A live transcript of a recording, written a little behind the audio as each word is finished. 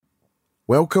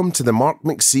Welcome to the Mark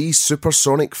McC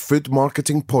Supersonic Food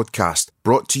Marketing Podcast,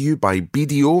 brought to you by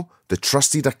BDO, the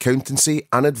trusted accountancy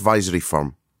and advisory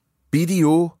firm.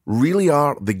 BDO really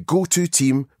are the go-to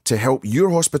team to help your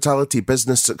hospitality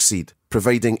business succeed,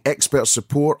 providing expert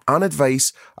support and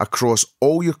advice across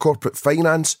all your corporate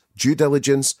finance, due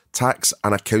diligence, tax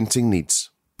and accounting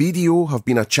needs. BDO have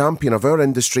been a champion of our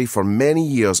industry for many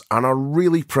years and are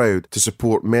really proud to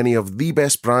support many of the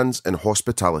best brands in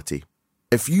hospitality.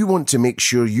 If you want to make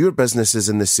sure your business is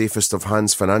in the safest of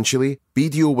hands financially,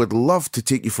 BDO would love to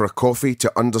take you for a coffee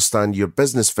to understand your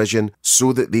business vision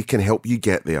so that they can help you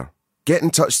get there. Get in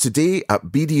touch today at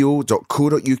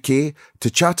bdo.co.uk to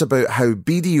chat about how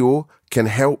BDO can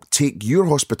help take your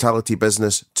hospitality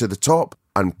business to the top,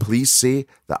 and please say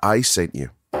that I sent you.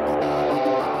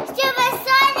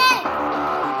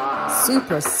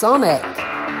 Supersonic!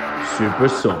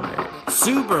 Supersonic! Supersonic!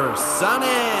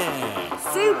 Supersonic!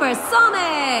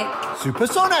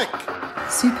 Supersonic!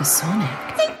 Supersonic!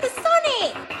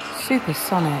 Supersonic!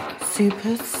 Supersonic!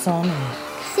 Supersonic!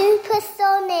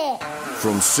 Supersonic!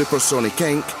 From Supersonic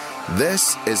Inc.,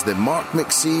 this is the Mark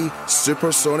McC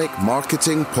Supersonic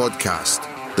Marketing Podcast,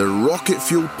 the rocket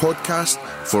fuel podcast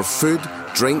for food,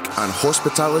 drink and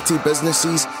hospitality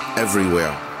businesses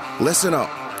everywhere. Listen up,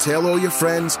 tell all your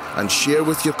friends and share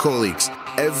with your colleagues.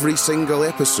 Every single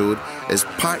episode is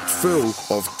packed full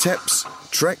of tips,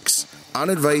 tricks and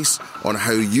advice on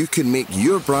how you can make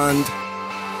your brand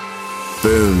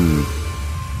boom.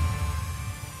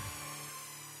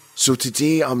 So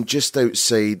today I'm just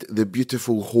outside the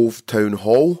beautiful Hove Town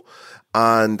Hall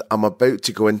and I'm about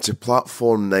to go into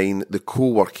Platform 9, the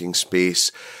co-working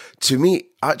space, to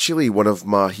meet actually one of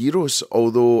my heroes,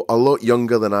 although a lot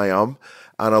younger than I am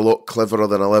and a lot cleverer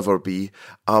than I'll ever be.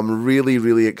 I'm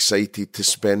really excited to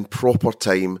spend proper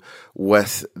time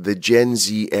with the Gen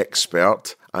Z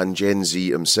expert and Gen Z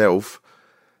himself,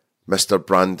 Mr.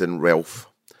 Brandon Relph.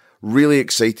 Really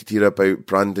excited to hear about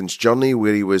Brandon's journey,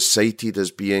 where he was cited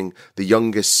as being the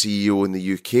youngest CEO in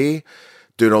the UK,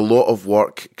 doing a lot of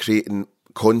work creating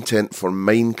content for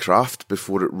Minecraft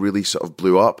before it really sort of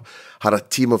blew up. Had a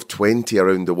team of 20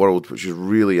 around the world, which is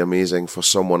really amazing for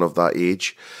someone of that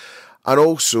age. And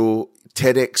also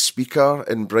TEDx speaker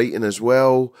in Brighton as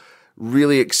well.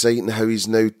 Really exciting how he's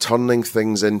now turning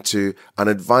things into an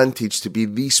advantage to be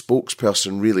the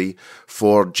spokesperson really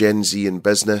for Gen Z in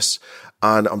business.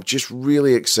 And I'm just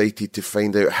really excited to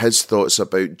find out his thoughts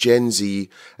about Gen Z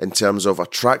in terms of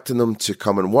attracting them to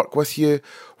come and work with you,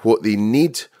 what they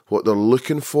need, what they're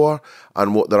looking for,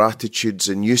 and what their attitudes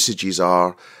and usages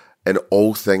are in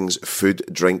all things food,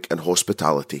 drink and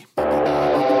hospitality.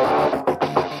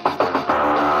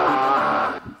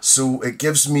 So it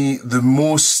gives me the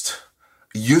most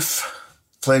youth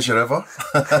pleasure ever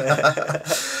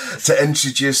to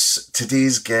introduce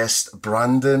today's guest,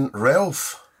 Brandon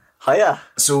Relph. Hiya.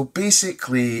 So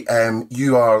basically,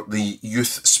 you are the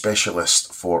youth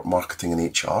specialist for marketing and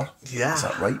HR. Yeah. Is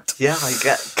that right? Yeah, I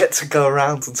get to go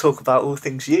around and talk about all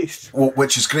things youth. Well,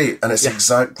 which is great. And it's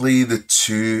exactly the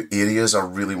two areas I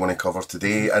really want to cover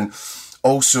today. And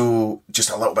also,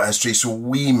 just a little bit of history. So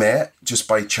we met just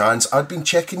by chance. I'd been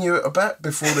checking you out a bit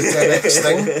before the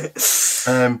TEDx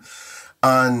thing.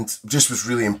 And just was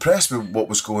really impressed with what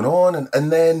was going on.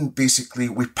 And then basically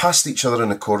we passed each other in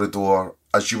the corridor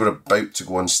as you were about to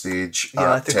go on stage at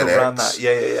I think TEDx. around that.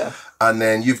 Yeah. And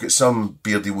then you've got some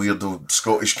beardy weirdo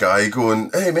Scottish guy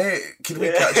going, "Hey mate, can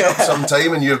we catch up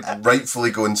sometime?" And you're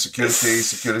rightfully going,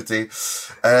 security.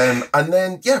 And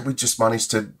then, we just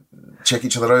managed to check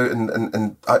each other out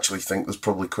and actually think there's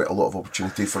probably quite a lot of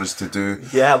opportunity for us to do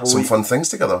some fun things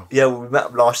together. Yeah, well, we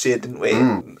met last year, didn't we?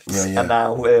 Yeah. And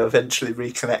now we're eventually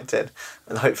reconnected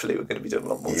and hopefully we're going to be doing a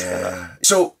lot more together.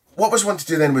 So what I was wanting to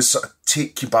do then was sort of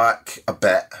take you back a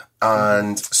bit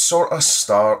and sort of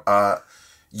start at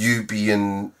you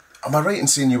being... Am I right in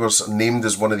saying you were sort of named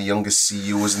as one of the youngest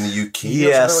CEOs in the UK?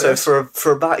 Yeah, so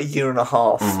for about a year and a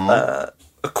half,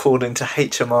 according to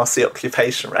HMRC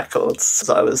occupation records,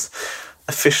 I was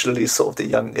officially sort of the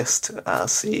youngest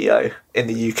CEO in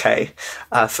the UK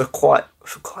for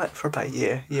about a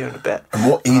year and a bit. And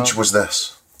what age was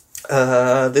this?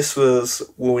 This was,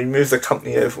 we moved the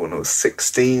company over when I was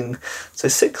 16. So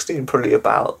 16 probably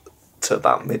about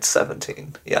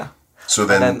mid-17, yeah. So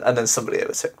then, and then somebody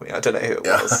overtook me. I don't know who it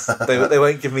was. They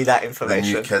won't give me that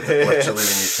information. Literally the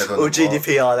new kid on or the block.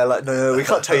 GDPR, they're like, no, we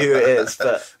can't tell you who it is,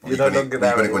 but you're no longer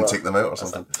there. You're going to go and take them out or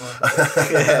something.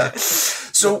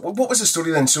 So what was the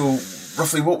story then? So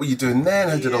roughly what were you doing then?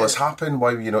 How did all this happen?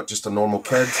 Why were you not just a normal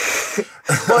kid?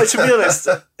 Well, to be honest,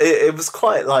 it was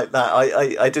quite like that.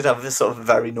 I did have a sort of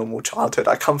very normal childhood.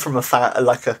 I come from a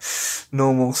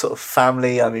normal sort of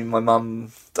family. I mean, my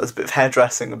mum does a bit of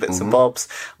hairdressing and bits and bobs.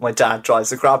 My dad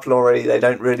drives a grab lorry. They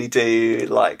don't really do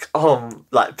like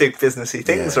big businessy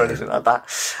things or anything like that.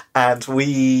 And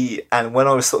when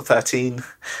I was sort of 13,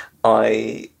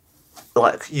 I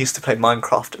used to play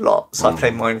Minecraft a lot. So I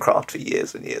played Minecraft for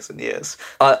years and years and years.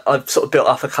 I sort of built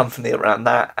up a company around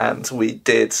that, and we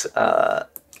did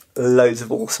loads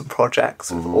of awesome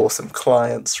projects with awesome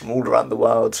clients from all around the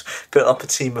world. Built up a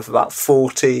team of about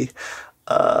 40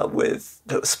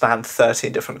 that spanned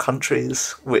 13 different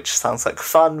countries, which sounds like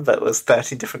fun, but it was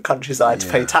 13 different countries I had to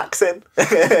pay tax in. Is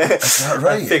that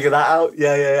right? Figure that out.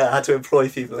 Yeah. I had to employ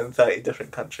people in 30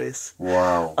 different countries.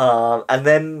 Wow. And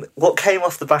then what came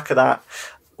off the back of that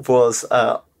was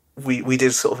we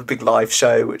did sort of a big live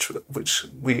show, which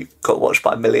we got watched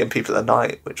by 1 million people a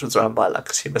night, which was run by like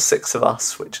a team of 6 of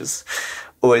us, which is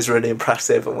always really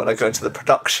impressive. And when I go into the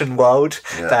production world,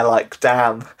 they're like,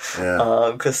 damn,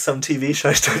 because some TV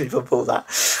shows don't even pull that.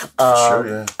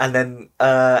 And then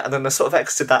I sort of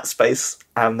exited that space,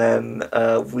 and then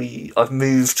I've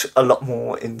moved a lot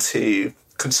more into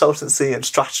consultancy and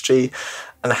strategy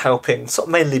and helping sort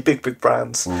of mainly big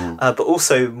brands, but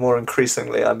also more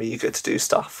increasingly I'm eager to do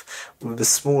stuff with the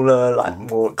smaller,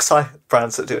 more exciting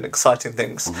brands that are doing exciting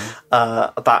things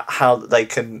about how they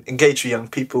can engage with young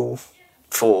people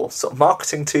for sort of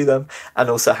marketing to them, and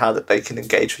also how that they can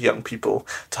engage with young people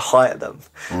to hire them,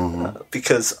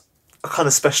 because I kind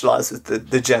of specialise with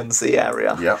the Gen Z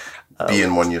area. Yeah.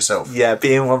 Being one yourself. Yeah,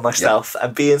 being one myself,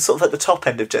 and being sort of at the top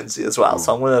end of Gen Z as well.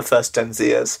 So I'm one of the first Gen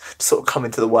Zers to sort of come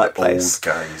into the workplace.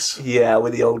 Old guys. Yeah, we're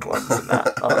the old ones and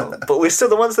that. But we're still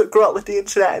the ones that grew up with the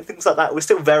internet and things like that. We're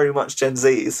still very much Gen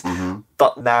Zs.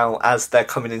 But now, as they're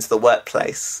coming into the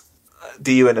workplace,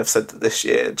 the UN have said that this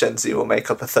year Gen Z will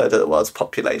make up 1/3 of the world's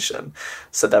population.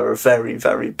 So they're a very,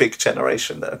 very big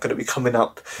generation that are going to be coming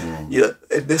up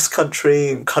in this country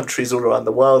and countries all around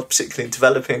the world, particularly in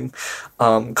developing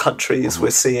countries. We're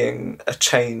seeing a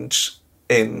change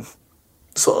in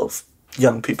sort of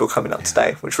young people coming up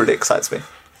today, which really excites me.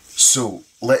 So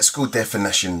let's go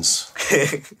definitions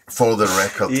for the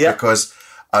record, because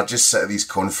I just sit at these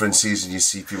conferences and you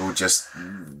see people just...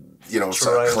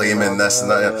 sort of claiming this and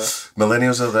that.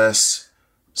 Millennials are this,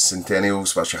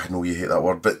 centennials, which I know you hate that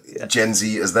word, but Gen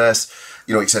Z is this,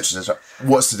 etc., etc.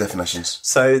 What's the definitions?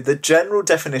 So the general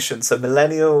definition, so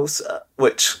millennials,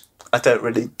 which I don't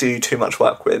really do too much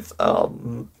work with,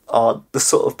 are the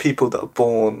sort of people that are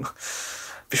born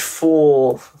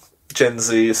before Gen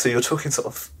Z. So you're talking sort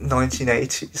of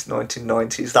 1980s,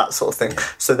 1990s, that sort of thing.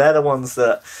 So they're the ones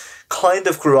that kind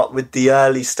of grew up with the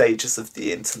early stages of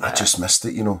the internet. I just missed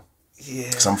it, Yeah.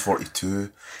 Because I'm 42,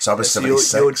 so I was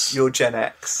 76. You're Gen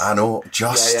X. I know,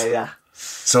 just. Yeah.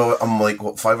 So I'm like,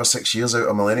 5 or 6 years out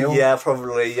of millennial? Yeah,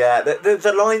 probably, yeah.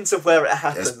 The lines of where it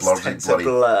happens tend to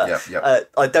blur. Yeah.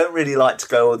 I don't really like to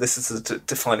go, this is a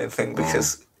defining thing,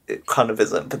 because it kind of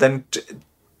isn't. But then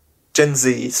Gen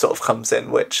Z sort of comes in,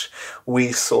 which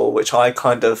we saw, which I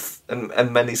kind of,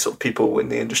 and many sort of people in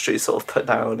the industry sort of put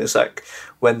down, is like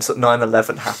when sort of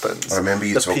 9/11 happens. I remember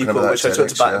you talking people, about that, which I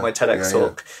talked about in my TEDx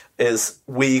talk, is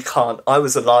we can't, I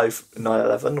was alive in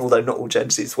 9/11, although not all Gen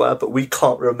Zs were, but we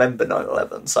can't remember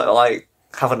 9/11. So I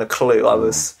haven't a clue. I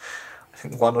was, I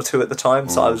think, 1 or 2 at the time,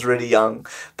 so I was really young.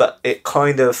 But it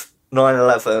kind of,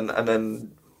 9/11, and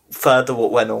then further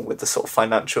what went on with the sort of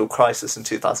financial crisis in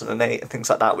 2008 and things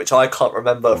like that, which I can't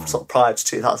remember sort of prior to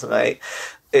 2008,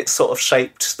 it sort of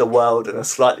shaped the world in a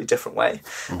slightly different way.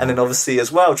 And then obviously as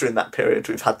well during that period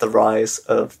we've had the rise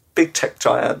of big tech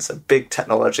giants and big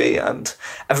technology, and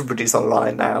everybody's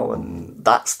online now, and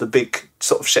that's the big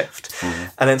sort of shift.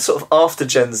 And then sort of after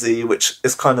Gen Z, which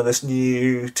is kind of this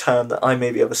new term that I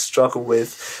maybe ever struggle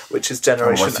with, which is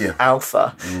Generation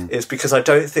Alpha, is because I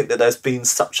don't think that there's been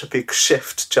such a big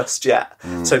shift just yet.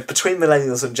 So between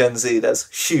millennials and Gen Z there's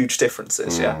huge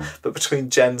differences, but between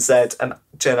Gen Z and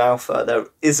Gen Alpha there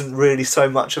isn't really so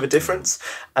much of a difference.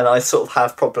 And I sort of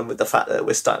have a problem with the fact that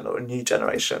we're starting a new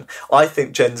generation. I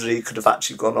think Gen Z could have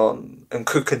actually gone on and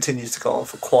could continue to go on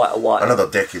for quite a while. Another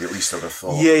decade at least, I would have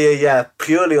thought. Yeah.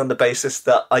 Purely on the basis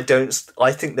that I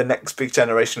think the next big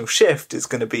generational shift is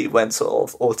going to be when sort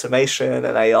of automation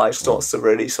and AI starts to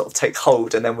really sort of take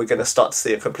hold, and then we're going to start to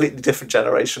see a completely different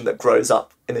generation that grows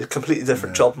up in a completely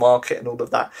different job market and all of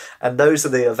that. And those are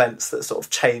the events that sort of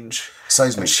change.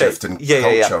 Seismic shift in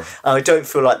culture. Yeah. And I don't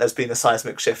feel like there's been a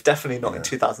seismic shift. Definitely not in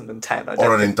 2010.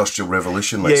 Or an industrial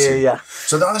revolution, let's say. Yeah.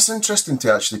 So that's interesting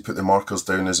to actually put the markers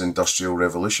down as industrial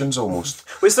revolutions almost.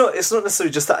 Well, it's not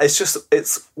necessarily just that.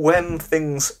 It's when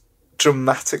things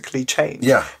dramatically change.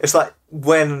 Yeah. It's like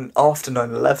when after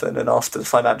 9/11 and after the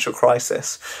financial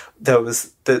crisis, there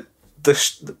was the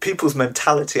people's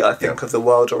mentality, I think, of the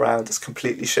world around has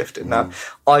completely shifted. Now,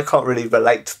 I can't really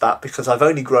relate to that because I've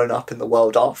only grown up in the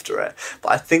world after it.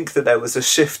 But I think that there was a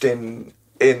shift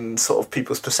in sort of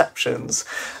people's perceptions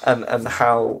and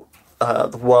how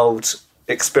the world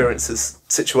experiences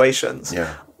situations.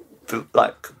 Yeah.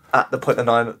 Like at the point of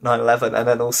 9/11, and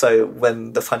then also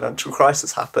when the financial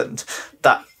crisis happened,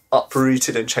 that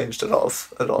uprooted and changed a lot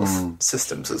of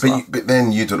systems as well. But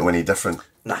then you don't know any different.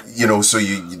 No. You know, so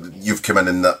you've come in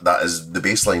and that is the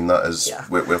baseline, that is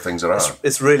where things are at.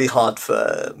 It's really hard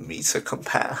for me to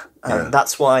compare. And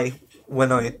that's why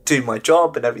when I do my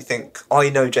job and everything, I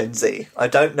know Gen Z. I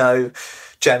don't know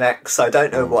Gen X. I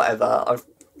don't know whatever. I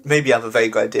maybe have a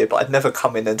vague idea, but I'd never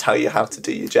come in and tell you how to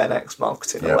do your Gen X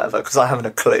marketing or whatever, because I haven't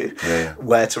a clue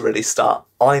where to really start.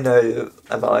 I know,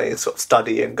 and I sort of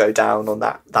study and go down on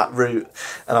that route,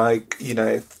 and I,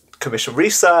 commission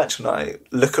research and I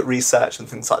look at research and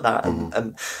things like that.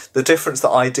 And the difference that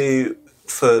I do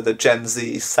for the Gen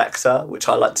Z sector, which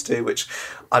I like to do, which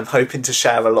I'm hoping to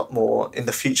share a lot more in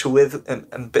the future with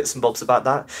and bits and bobs about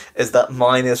that, is that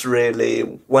mine is really,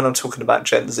 when I'm talking about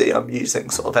Gen Z, I'm using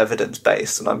sort of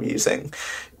evidence-based and I'm using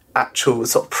actual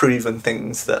sort of proven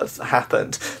things that have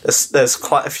happened. There's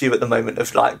quite a few at the moment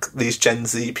of like these Gen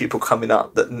Z people coming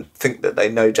up that think that they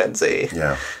know Gen Z.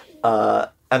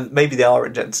 And maybe they are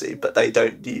in Gen Z, but they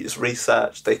don't use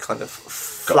research. They kind of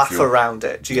fluff around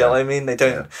it. Do you get what I mean? They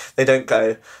don't. They don't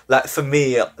go like. For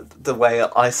me, the way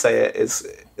I say it is,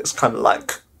 it's kind of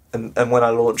like. And when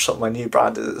I launched my new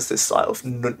brand, it's this sort of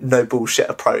no bullshit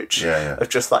approach of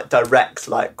just like direct,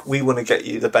 like we want to get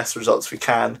you the best results we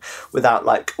can without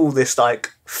like all this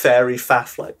like fairy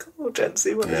faff, like, oh, Gen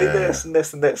Z want to do this and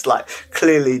this and this. Like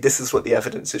clearly this is what the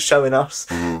evidence is showing us.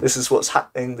 This is what's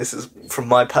happening. This is from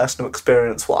my personal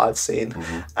experience, what I've seen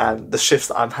and the shifts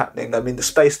that I'm happening. I mean, the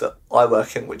space that I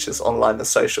work in, which is online and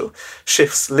social,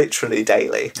 shifts literally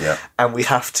daily. And we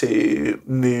have to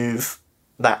move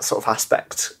that sort of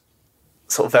aspect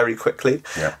sort of very quickly.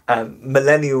 And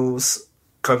millennials,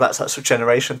 going back to that sort of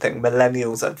generation thing,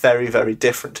 millennials are very, very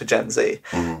different to Gen Z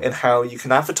in how you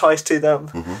can advertise to them,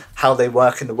 how they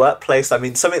work in the workplace. I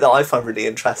mean, something that I find really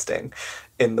interesting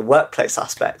in the workplace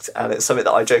aspect, and it's something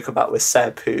that I joke about with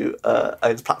Seb, who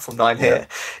owns Platform 9 here,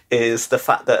 is the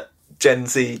fact that Gen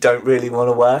Z don't really want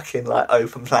to work in like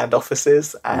open planned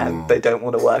offices and they don't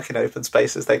want to work in open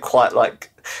spaces. They quite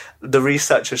like, the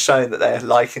research has shown that they're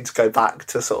liking to go back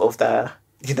to sort of their,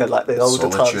 like the older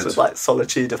times with like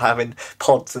solitude of having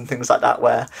pods and things like that,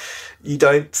 where you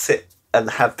don't sit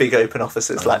and have big open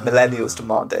offices like millennials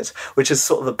demanded, which is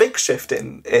sort of a big shift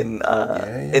in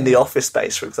the office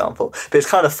space, for example. But it's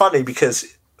kind of funny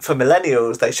because for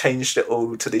millennials, they changed it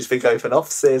all to these big open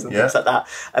offices and things like that.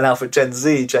 And now for Gen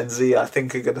Z, I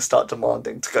think are going to start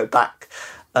demanding to go back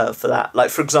for that.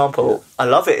 Like, for example, I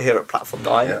love it here at Platform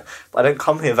 9, but I don't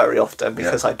come here very often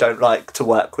because I don't like to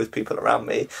work with people around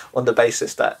me on the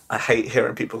basis that I hate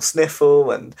hearing people sniffle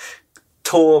and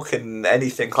talk and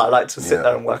anything. I like to sit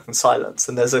there and work in silence.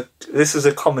 And this is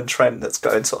a common trend that's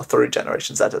going sort of through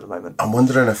Generation Z at the moment. I'm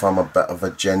wondering if I'm a bit of a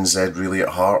Gen Z really at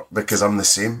heart, because I'm the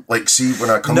same. Like, see, when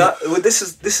I come... No, well, this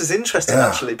is interesting,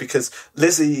 actually, because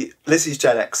Lizzie's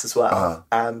Gen X as well.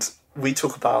 And we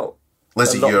talk about...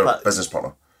 Lizzie, your business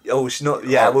partner. Oh, she's not...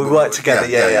 Yeah, we work together,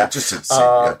 just to see,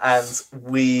 and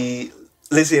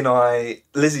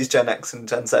Lizzie's Gen X and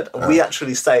Gen Z, and we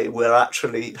actually say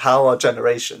how our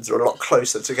generations are a lot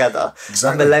closer together.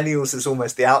 Exactly. And millennials is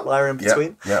almost the outlier in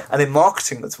between. And in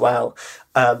marketing as well,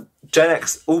 Gen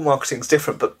X, all marketing's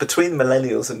different, but between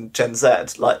millennials and Gen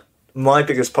Z, like, my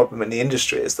biggest problem in the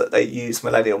industry is that they use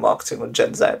millennial marketing on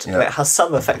Gen Z, and it has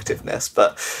some effectiveness,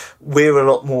 but we're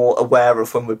a lot more aware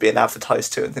of when we're being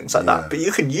advertised to and things like that. But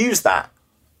you can use that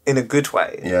in a good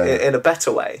way, in a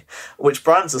better way, which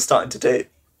brands are starting to do.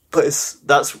 But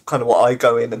that's kind of what I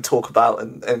go in and talk about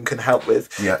and can help with,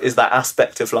 is that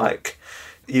aspect of like,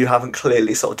 you haven't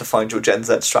clearly sort of defined your Gen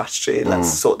Z strategy,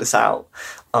 let's sort this out,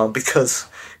 because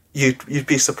you'd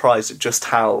be surprised at just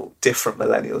how different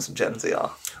millennials and Gen Z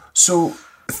are. So,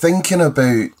 thinking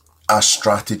about a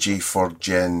strategy for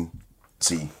Gen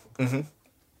Z.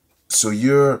 So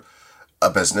you're a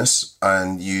business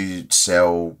and you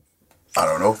sell, I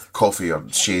don't know, coffee or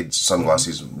shades,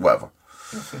 sunglasses, whatever.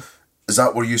 Is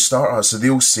that where you start at? So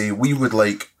they'll say, we would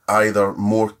like either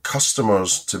more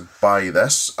customers to buy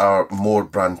this or more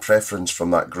brand preference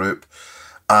from that group.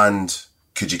 And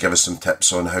could you give us some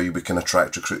tips on how we can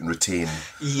attract, recruit and retain?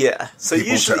 Yeah. So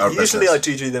usually I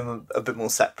do them a bit more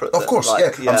separate. Of course,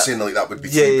 like, I'm saying like that would be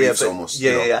three briefs almost.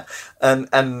 Yeah. And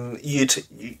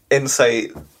in,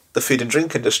 say, the food and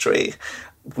drink industry,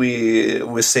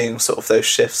 we're seeing sort of those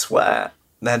shifts where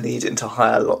they're needing to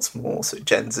hire lots more sort of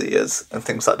Gen Zers and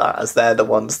things like that, as they're the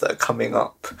ones that are coming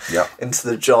up into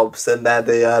the jobs, and they're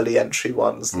the early entry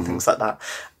ones and things like that.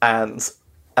 And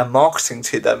marketing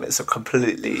to them is a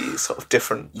completely sort of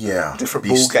different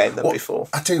ball game than before.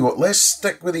 I tell you what, let's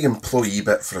stick with the employee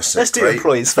bit for a second. Let's do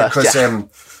employees first, because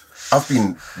I've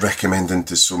been recommending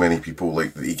to so many people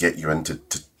like that they get you in to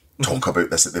talk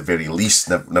about this at the very least,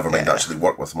 never mind actually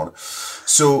work with them on it.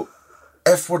 So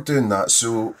if we're doing that,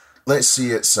 so let's say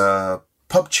it's a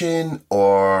pub chain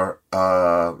or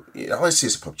let's say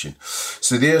it's a pub chain.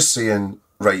 So they're saying,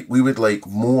 right, we would like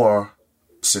more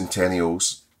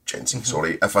centennials, Gen Z,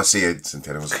 sorry, if I say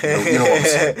centennials, you know what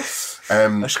I'm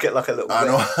saying. I should get like a little I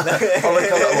know, or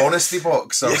like a little honesty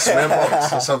box or swear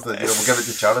box or something, we'll give it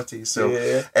to charity.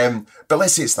 So, but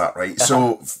let's say it's that, right?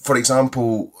 So, for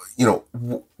example,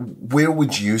 where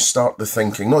would you start the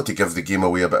thinking? Not to give the game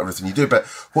away about everything you do, but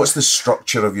what's the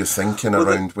structure of your thinking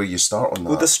around where you start on that?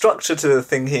 Well, the structure to the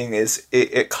thinking is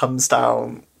it comes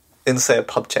down in, say, a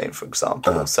pub chain, for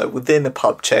example. So within a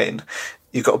pub chain,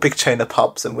 you've got a big chain of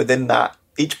pubs, and within that,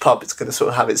 each pub is going to sort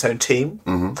of have its own team.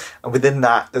 And within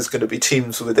that, there's going to be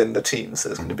teams within the teams. So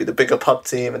there's going to be the bigger pub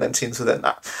team and then teams within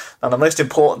that. And the most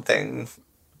important thing,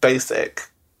 basic,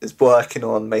 is working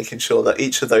on making sure that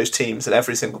each of those teams and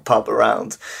every single pub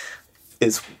around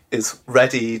is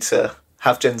ready to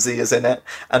have Gen Zers in it,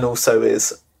 and also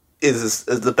is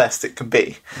the best it can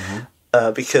be.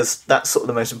 Because that's sort of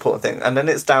the most important thing. And then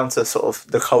it's down to sort of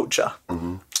the culture.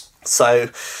 So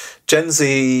Gen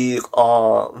Z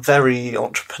are very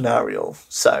entrepreneurial.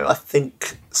 So I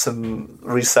think some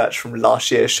research from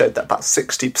last year showed that about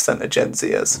 60% of Gen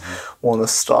Zers want to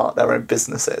start their own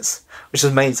businesses, which is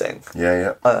amazing.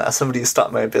 As somebody who's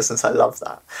started my own business, I love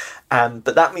that.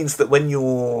 But that means that when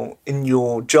you're in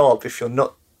your job, if you're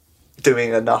not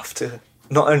doing enough to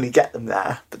not only get them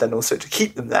there, but then also to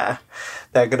keep them there,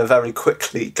 they're going to very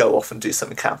quickly go off and do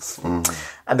something else.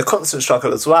 And the constant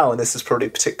struggle as well, and this is probably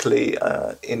particularly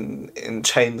in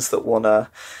chains that want to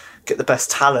get the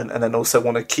best talent and then also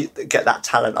want to get that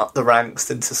talent up the ranks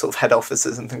into sort of head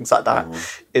offices and things like that,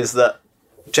 is that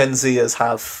Gen Zers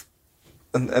have,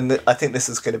 and I think this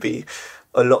is going to be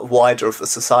a lot wider of a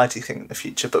society thing in the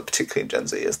future, but particularly in Gen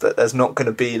Z, is that there's not going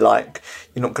to be like,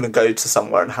 you're not going to go to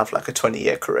somewhere and have like a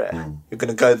 20-year career. You're going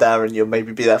to go there and you'll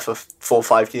maybe be there for 4 or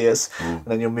 5 years and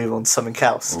then you'll move on to something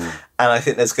else. And I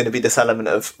think there's going to be this element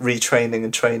of retraining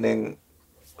and training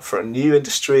for a new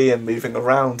industry and moving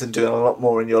around and doing a lot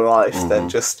more in your life than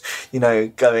just,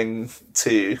 going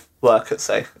to work at,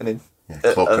 say,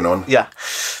 clocking on.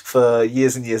 For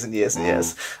years and years and years and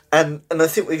years. And I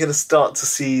think we're going to start to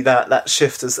see that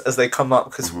shift as they come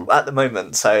up, because at the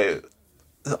moment, so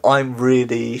I'm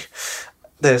really,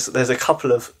 there's a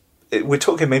couple of, we're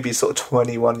talking maybe sort of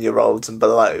 21-year-olds and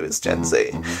below as Gen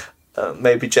Z.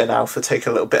 Maybe Gen Alpha take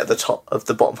a little bit of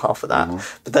the bottom half of that.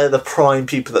 But they're the prime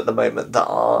people at the moment that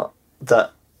are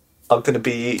going to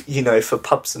be, for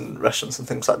pubs and restaurants and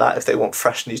things like that, if they want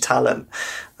fresh new talent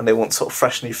and they want sort of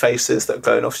fresh new faces that are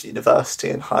going off to university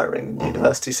and hiring in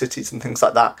university cities and things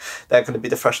like that, they're going to be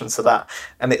the freshness of that.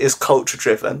 And it is culture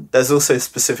driven. There's also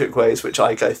specific ways which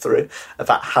I go through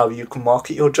about how you can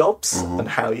market your jobs and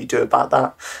how you do about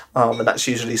that. And that's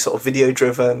usually sort of video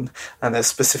driven, and there's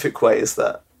specific ways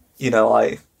that,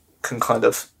 I can kind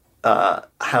of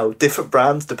how different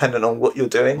brands, depending on what you're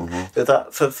doing, do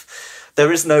that.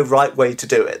 There is no right way to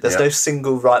do it. There's no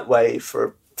single right way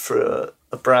for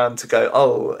a brand to go,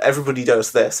 oh, everybody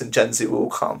does this and Gen Z will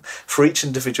come. For each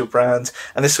individual brand,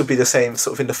 and this will be the same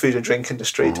sort of in the food and drink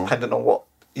industry, depending on what,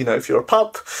 if you're a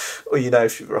pub or,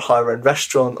 if you're a higher end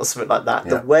restaurant or something like that,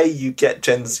 the way you get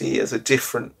Gen Z is a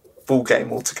different ball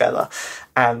game altogether.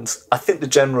 And I think the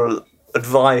general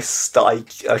advice that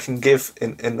I can give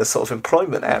in the sort of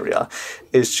employment area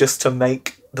is just to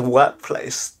make the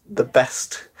workplace the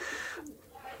best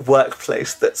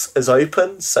workplace that's as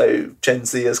open, so Gen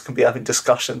Zers can be having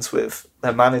discussions with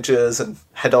their managers and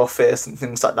head office and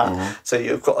things like that. So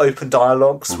you've got open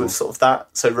dialogues with sort of that,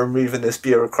 so removing this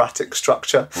bureaucratic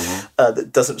structure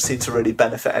that doesn't seem to really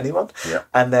benefit anyone,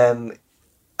 and then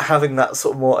having that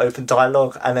sort of more open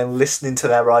dialogue and then listening to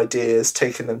their ideas,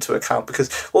 taking them to account,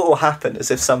 because what will happen is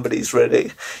if somebody's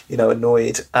really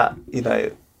annoyed at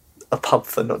a pub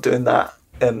for not doing that,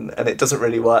 and it doesn't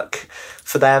really work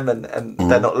for them, and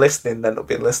they're not listening, they're not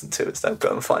being listened to, it's they'll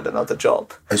go and find another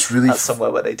job. It's really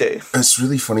somewhere where they do. It's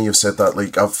really funny you've said that.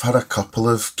 Like, I've had a couple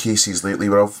of cases lately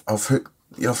where I've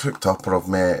hooked up, or I've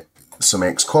met some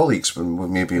ex-colleagues when we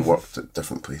maybe worked at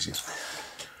different places.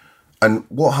 And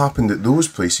what happened at those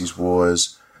places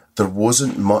was there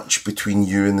wasn't much between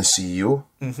you and the CEO.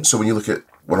 Mm-hmm. So when you look at,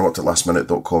 when I worked at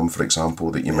lastminute.com, for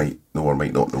example, that you might know or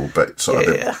might not know, but sort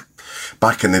of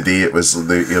back in the day, it was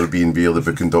the Airbnb or the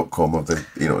booking.com of the,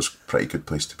 it was a pretty good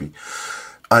place to be.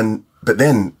 But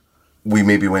then we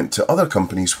maybe went to other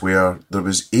companies where there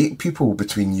was 8 people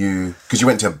between you, because you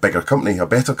went to a bigger company, a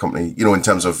better company, in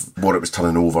terms of what it was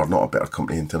turning over, not a better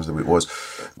company in terms of the way it was.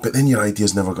 But then your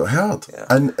ideas never got heard. Yeah.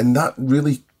 And that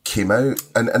really came out,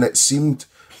 and it seemed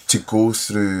to go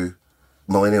through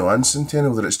millennial and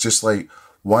centennial, that it's just like,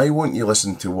 why won't you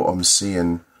listen to what I'm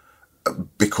saying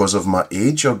because of my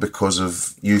age, or because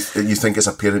of you think it's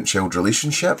a parent-child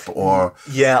relationship, or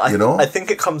I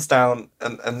think it comes down,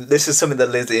 and this is something that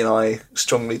Lizzie and I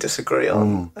strongly disagree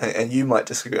on, and you might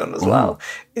disagree on as well,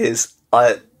 is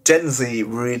Gen Z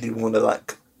really want to,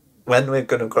 like, when we're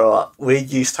going to grow up, we're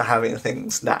used to having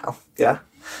things now,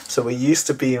 so we're used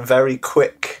to being very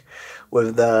quick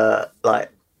with the,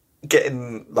 like,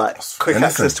 getting, like, quick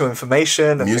access to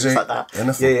information and music, things like that.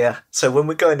 Anything. So when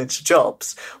we're going into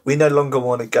jobs, we no longer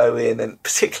want to go in, and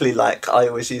particularly, like, I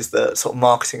always use the sort of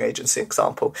marketing agency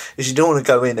example, is you don't want to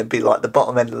go in and be like the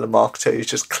bottom end of the marketer who's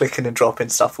just clicking and dropping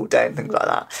stuff all day and things like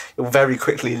that. You'll very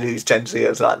quickly lose Gen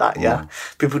Zers like that.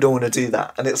 People don't want to do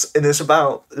that, and it's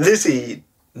about Lizzie.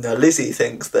 Lizzie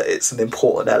thinks that it's an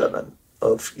important element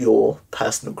of your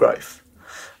personal growth,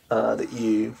 that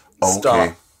you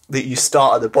start. That you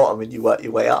start at the bottom and you work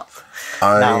your way up.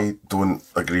 I don't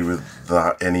agree with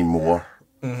that anymore.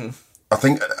 Mm-hmm. I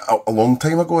think a long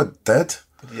time ago it did.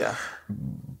 Yeah.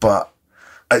 But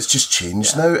it's just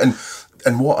changed now.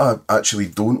 And what I actually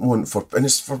don't want and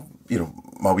it's for,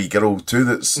 my wee girl too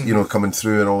that's, coming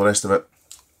through and all the rest of it,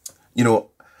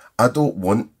 I don't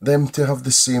want them to have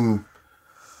the same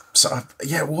sort of,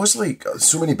 it was like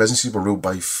so many businesses were ruled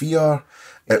by fear.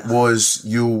 It was,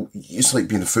 it's like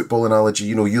being a football analogy,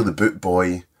 you're the boot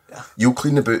boy, you'll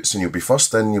clean the boots and you'll be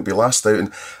first in, you'll be last out.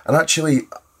 And actually,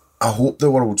 I hope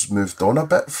the world's moved on a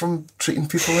bit from treating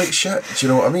people like shit, do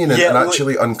you know what I mean? And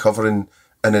actually uncovering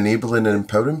and enabling and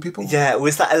empowering people. Yeah, it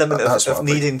was that element of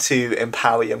needing to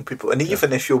empower young people. And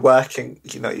even if you're working,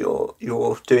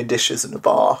 you're doing dishes in a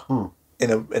bar,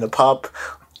 in a pub,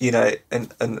 in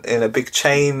a big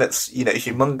chain that's,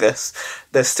 humongous,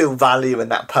 there's still value in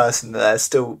that person. There's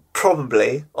still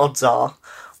probably, odds are,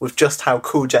 with just how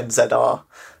cool Gen Z are,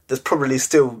 there's probably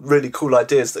still really cool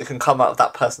ideas that can come out of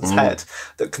that person's head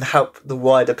that can help the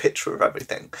wider picture of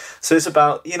everything. So it's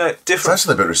about, different... It's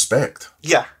actually about respect.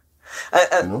 Yeah.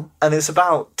 And it's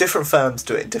about different firms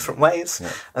do it in different ways,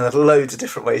 and there's loads of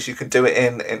different ways you can do it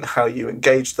in how you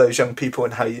engage those young people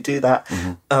and how you do that.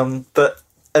 But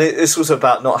it's also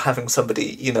about not having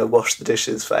somebody, wash the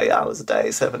dishes for 8 hours a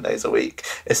day, 7 days a week.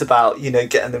 It's about,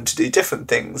 getting them to do different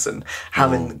things and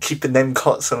keeping them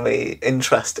constantly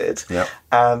interested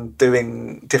and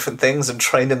doing different things and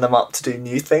training them up to do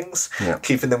new things,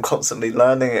 keeping them constantly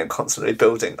learning and constantly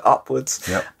building upwards,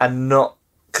 and not,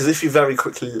 because if you very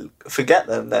quickly forget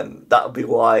them, then that'll be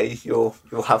why you'll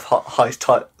have high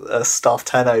staff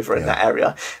turnover in that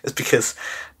area. It's because,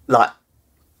 like,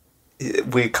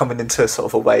 we're coming into sort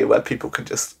of a way where people can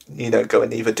just, go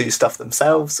and either do stuff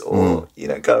themselves or,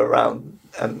 go around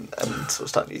and sort of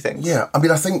start new things. Yeah, I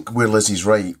mean, I think where Lizzie's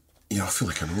right, I feel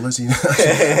like I know Lizzie.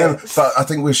 But I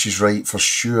think where she's right for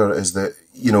sure is that,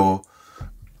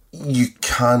 you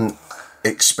can't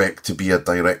expect to be a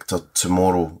director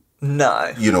tomorrow.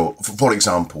 No. For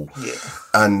example. Yeah.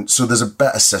 And so there's a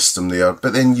bit of system there,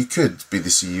 but then you could be the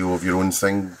CEO of your own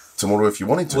thing tomorrow if you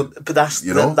wanted to. Well, but that's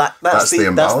the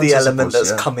element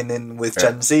that's coming in with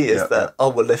Gen Z is that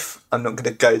if I'm not going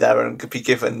to go there and be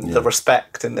given the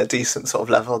respect and the decent sort of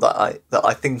level that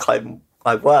I think I'm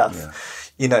worth,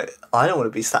 I don't want to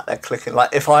be sat there clicking.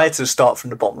 Like, if I had to start from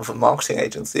the bottom of a marketing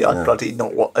agency, I'd bloody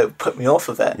not want it would put me off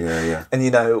of it.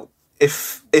 And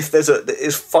if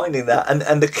there's finding that,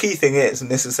 and the key thing is, and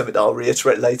this is something that I'll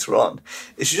reiterate later on,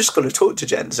 is you just got to talk to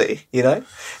Gen Z.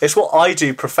 It's what I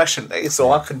do professionally,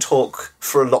 so I can talk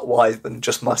for a lot wider than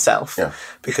just myself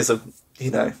because of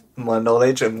my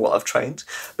knowledge and what I've trained.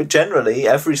 But generally,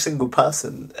 every single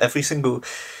person, every single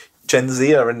Gen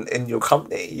Z are in your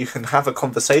company, you can have a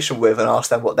conversation with and ask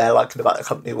them what they're liking about the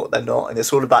company, what they're not, and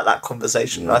it's all about that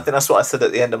conversation. And I think that's what I said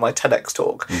at the end of my TEDx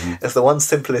talk. Is the one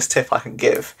simplest tip I can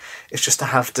give is just to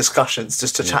have discussions,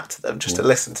 just to chat to them, just to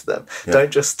listen to them.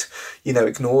 Don't just,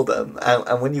 ignore them.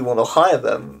 And when you want to hire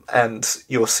them and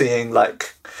you're seeing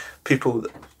like people,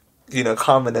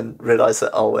 come in and realise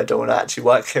that, I don't want to actually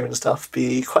work here and stuff,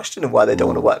 be questioning why they don't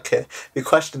want to work here, be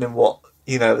questioning what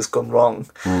has gone wrong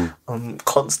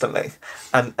constantly.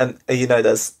 And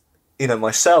there's,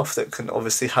 myself that can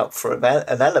obviously help for an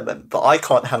element, but I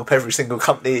can't help every single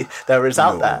company there is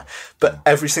out there. But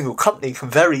every single company can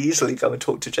very easily go and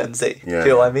talk to Gen Z. Do you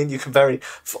know what I mean? You can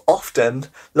often,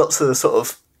 lots of the sort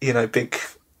of,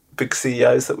 big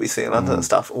CEOs that we see in London and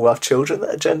stuff all have children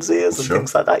that are Gen Zers and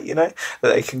things like that,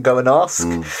 that they can go and ask.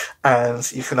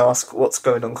 And you can ask what's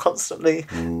going on constantly,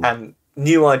 and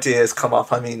new ideas come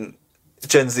up. I mean,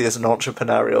 Gen Z as an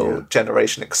entrepreneurial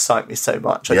generation excite me so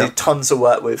much. I do tons of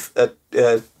work with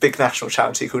a big national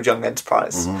charity called Young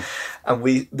Enterprise, and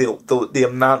the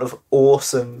amount of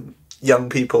awesome young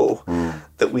people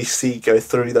that we see go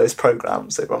through those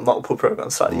programs. They run multiple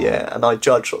programs throughout the year, and I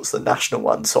judge lots of the national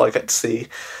ones, so I get to see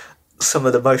some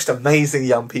of the most amazing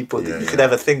young people that you could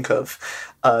ever think of,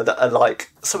 that are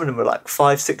like, some of them are like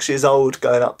 5-6 years old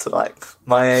going up to like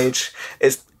my age.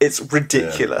 It's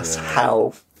ridiculous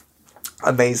how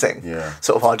amazing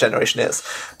sort of our generation is.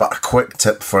 But a quick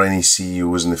tip for any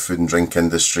CEOs in the food and drink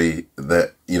industry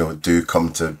that do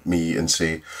come to me and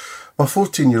say, my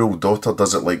 14-year-old daughter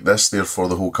does it like this, therefore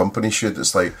the whole company should.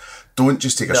 It's like, don't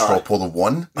just take a straw poll of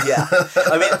one. Yeah,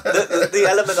 I mean, the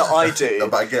element that I do No,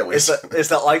 but I get what is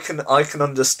that I can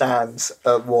understand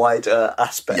a wider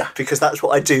aspect, because that's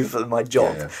what I do for my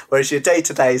job. Whereas your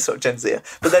day-to-day sort of Gen Z.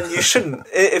 But then you shouldn't,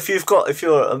 if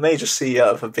you're a major CEO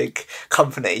of a big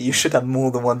company, you should have more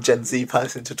than one Gen Z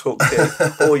person to talk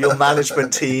to, or your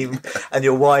management team and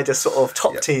your wider sort of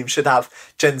top team should have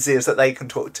Gen Zers that they can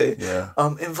talk to.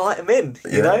 Invite them in,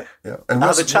 and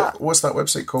have a chat. What's that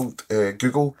website called?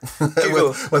 Google?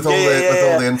 Google. with all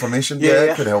the information.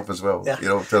 It could help as well.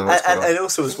 And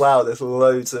also as well, there's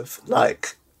loads of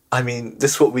like, I mean,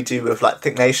 this is what we do with like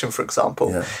Think Nation, for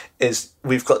example, is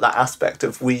we've got that aspect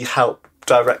of we help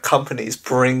direct companies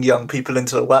bring young people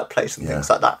into the workplace and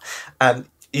things like that. And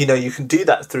you can do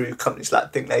that through companies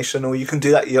like Think Nation, or you can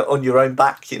do that on your own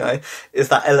back. Is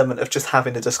that element of just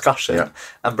having a discussion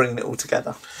and bringing it all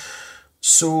together.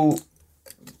 So,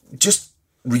 just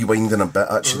rewinding a bit,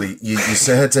 actually, you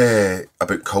said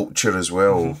about culture as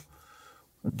well.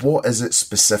 What is it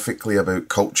specifically about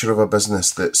culture of a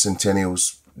business that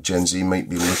Centennials Gen Z might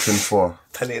be looking for?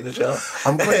 Penny in the jar.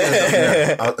 I'm going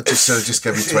to I'll just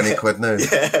give you 20 quid now. Would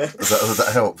that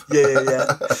help?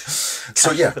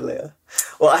 So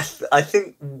Well, I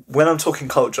think when I'm talking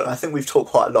culture, I think we've talked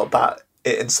quite a lot about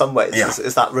it in some ways,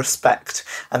 is that respect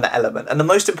and that element. And the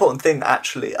most important thing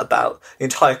actually about the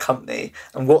entire company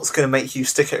and what's going to make you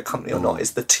stick at a company or not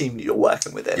is the team that you're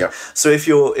working within. So if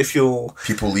you're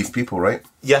people leave people, right?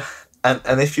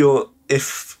 And if you're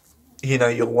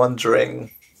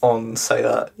wondering on,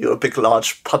 say, you're a big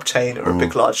large pub chain or a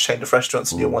big large chain of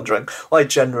restaurants, and you're wondering why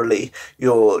generally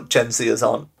your Gen Zers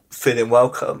aren't feeling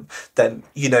welcome, then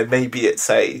maybe it's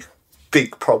a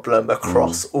big problem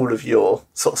across all of your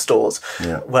sort of stores.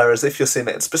 Whereas if you're seeing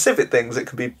it in specific things, it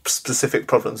can be specific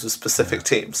problems with specific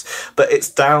teams. But it's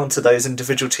down to those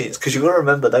individual teams, because you've got to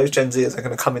remember those Gen Zers are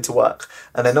going to come into work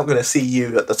and they're not going to see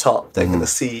you at the top. They're going to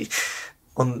see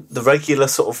on the regular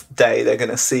sort of day, they're going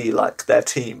to see like their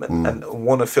team and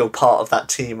want to feel part of that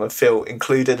team and feel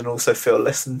included and also feel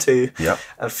listened to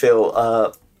and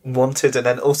feel wanted. And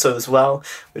then also as well,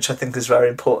 which I think is very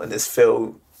important, is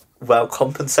feel well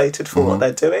compensated for what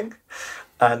they're doing,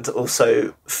 and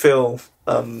also feel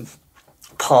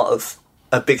part of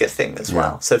a bigger thing as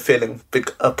well. So feeling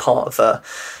a part of a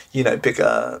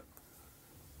bigger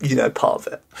part of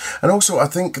it. And also I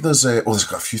think there's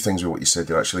got a few things with what you said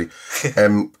there actually.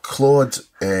 Claude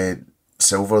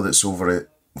Silver, that's over at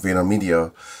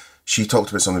VaynerMedia, she talked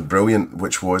about something brilliant,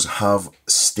 which was have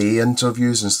stay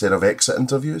interviews instead of exit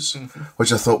interviews,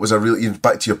 which I thought was a really,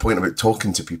 back to your point about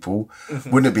talking to people,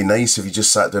 wouldn't it be nice if you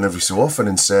just sat down every so often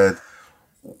and said,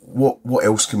 what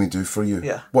else can we do for you?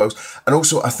 What else? And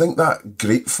also, I think that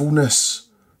gratefulness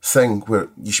thing where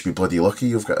you should be bloody lucky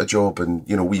you've got a job and,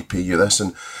 we pay you this.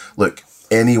 And look,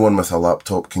 anyone with a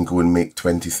laptop can go and make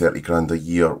 20-30 grand a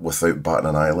year without batting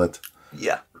an eyelid.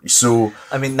 So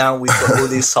I mean, now we've got all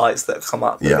these sites that come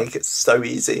up that make it so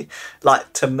easy,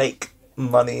 like to make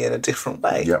money in a different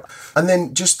way. And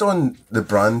then just on the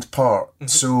brand part,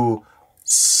 so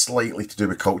slightly to do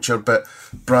with culture, but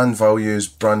brand values,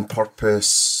 brand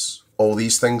purpose, all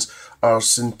these things. Are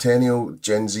Centennial,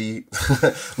 Gen Z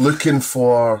looking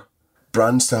for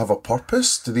brands to have a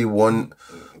purpose? Do they want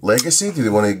legacy? Do they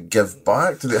want to give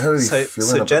back? How are they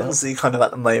feeling about Gen that? Z kind of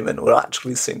at the moment, we're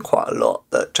actually seeing quite a lot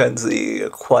that Gen Z are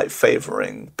quite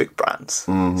favouring big brands.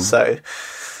 Mm-hmm. So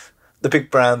the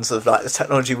big brands of like the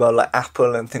technology world, like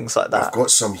Apple and things like that. I've got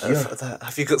some here.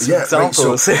 Have you got some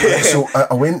examples? Right, so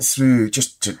I went through,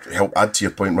 just to help add to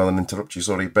your point rather than interrupt you,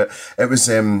 sorry, but it was,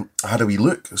 I had a wee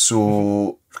look.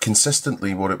 So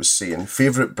consistently what it was saying,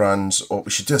 favourite brands, we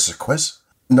should do this as a quiz.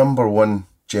 Number one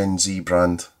Gen Z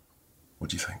brand. What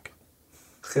do you think?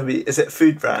 It's gonna be. Is it a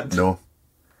food brand? No.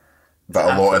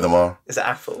 But a lot of them are. Is it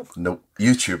Apple? No.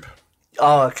 YouTube.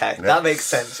 Oh, okay. Yeah. That makes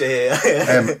sense. Yeah.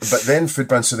 But then food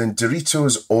brands, so then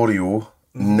Doritos, Oreo,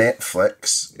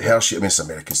 Netflix, Hershey, I mean it's an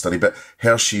American study, but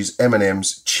Hershey's,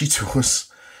 M&M's, Cheetos,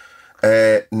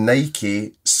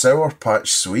 Nike, Sour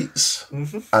Patch Sweets,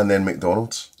 and then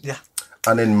McDonald's. Yeah.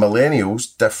 And then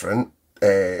millennials, different,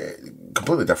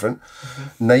 completely different.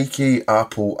 Nike,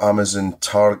 Apple, Amazon,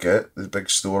 Target, the big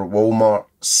store, Walmart,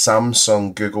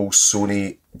 Samsung, Google,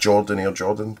 Sony, Jordan, Air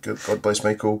Jordan, God bless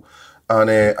Michael, and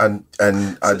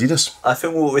Adidas. I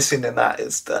think what we're seeing in that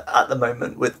is that at the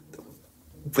moment with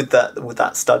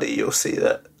that study, you'll see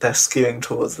that they're skewing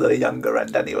towards the younger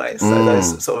end anyway. So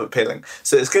those are sort of appealing.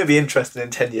 So it's going to be interesting in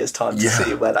 10 years' time to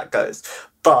see where that goes.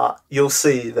 But you'll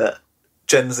see that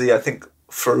Gen Z, I think,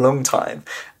 for a long time,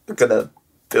 are going to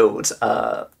build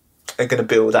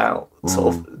out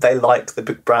sort of. They like the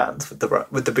big brands with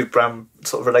the big brand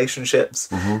sort of relationships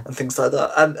and things like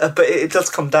that. And but it does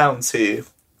come down to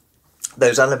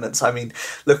those elements. I mean,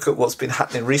 look at what's been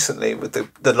happening recently with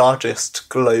the largest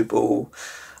global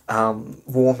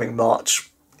warming march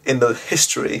in the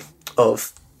history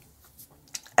of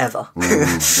ever.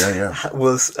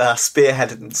 Was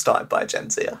spearheaded and started by a Gen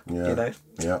Zer. You know,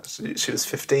 she was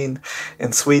 15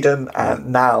 in Sweden, and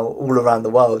now all around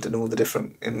the world, in all the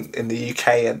different in the UK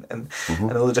and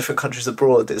all the different countries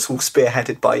abroad, it's all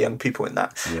spearheaded by young people in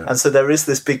that. And so there is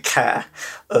this big care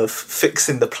of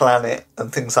fixing the planet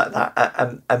and things like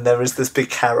that, and there is this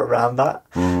big care around that.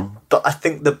 But I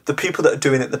think the people that are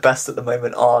doing it the best at the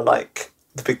moment are like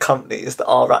the big companies that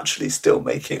are actually still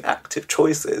making active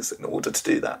choices in order to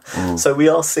do that. So we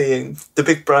are seeing the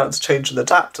big brands change and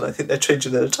adapt, and I think they're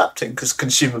changing and adapting because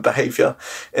consumer behaviour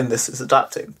in this is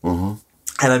adapting. And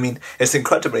I mean, it's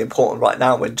incredibly important right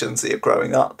now when Gen Z are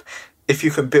growing up. If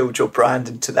you can build your brand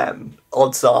into them,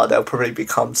 odds are they'll probably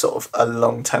become sort of a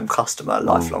long-term customer, a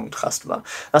lifelong customer.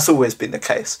 That's always been the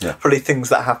case. Probably things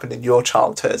that happened in your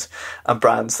childhood and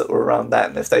brands that were around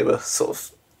then, if they were sort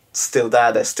of still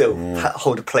there, they still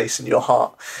hold a place in your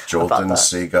heart. Jordan,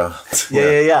 Sega. Things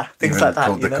even like that.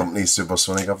 Called the company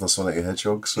Supersonic after Sonic the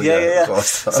Hedgehog. So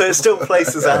So it still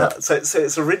places out. So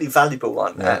it's a really valuable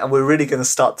one, and we're really going to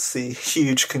start to see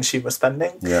huge consumer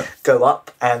spending go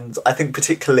up. And I think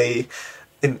particularly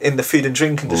in the food and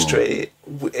drink industry,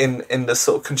 in the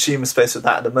sort of consumer space of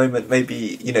that at the moment,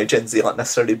 maybe Gen Z aren't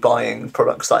necessarily buying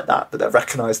products like that, but they're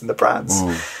recognising the brands.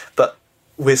 But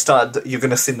you're going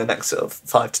to see in the next sort of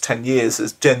 5 to 10 years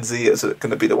as Gen Z is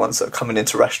going to be the ones that are coming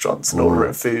into restaurants and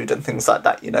ordering food and things like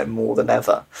that, more than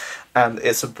ever. And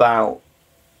it's about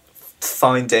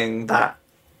finding that,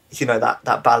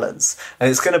 that balance.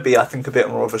 And it's going to be, I think, a bit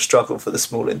more of a struggle for the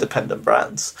small independent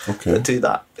brands that do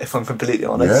that. If I'm completely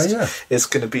honest, it's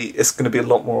going to be a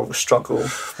lot more of a struggle.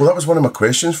 Well, that was one of my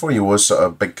questions for you, was sort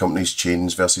of big companies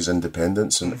chains versus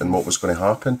independence and what was going to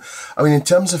happen. I mean, in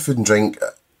terms of food and drink,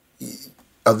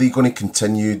 are they going to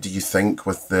continue, do you think,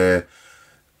 with the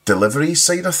delivery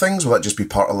side of things? Will that just be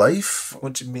part of life?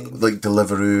 What do you mean? Like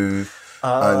Deliveroo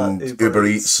and Uber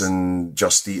Eats and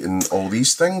Just Eat and all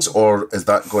these things? Or is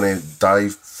that going to die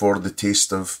for the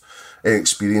taste of an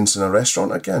experience in a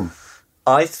restaurant again?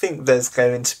 I think there's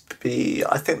going to be...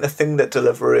 I think the thing that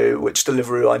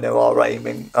Deliveroo I know are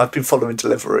aiming... I've been following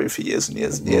Deliveroo for years and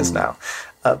years and years now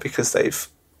because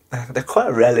they're quite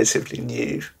a relatively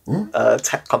new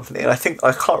tech company, and I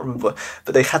can't remember,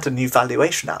 but they had a new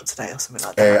valuation out today or something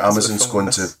like that.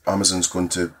 Amazon's going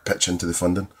to pitch into the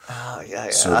funding.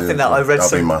 So I think that I read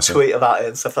some tweet about it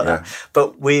and stuff like that.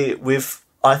 But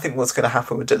I think what's going to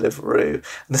happen with Deliveroo, and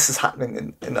this is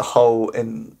happening in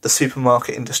the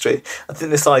supermarket industry. I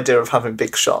think this idea of having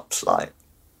big shops like,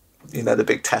 the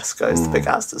big Tesco's, the big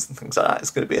Asda's and things like that is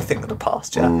going to be a thing of the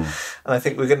past, And I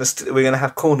think we're going to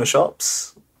have corner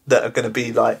shops that are going to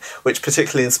be like, which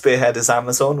particularly in spearhead is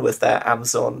Amazon with their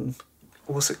Amazon,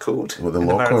 what's it called? What, the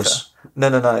lockers? No.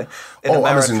 In America,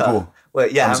 Amazon Go. Where,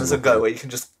 Amazon Go, where you can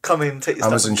just come in, take your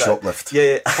Amazon stuff and shoplift.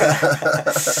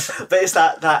 But it's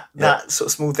that sort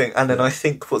of small thing. And then I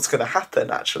think what's going to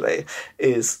happen actually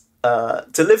is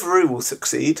Deliveroo will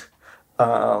succeed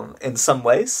in some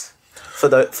ways. For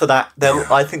that,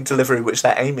 I think Deliveroo, which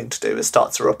they're aiming to do, is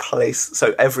start to replace.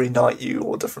 So every night you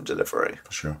order from Deliveroo.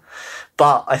 For sure.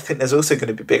 But I think there's also going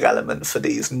to be a big element for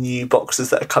these new boxes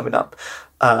that are coming up,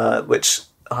 which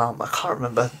I can't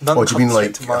remember. None Oh, do you mean come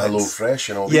like straight to mind. HelloFresh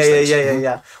and all these things?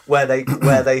 Yeah. Where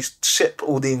they ship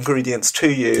all the ingredients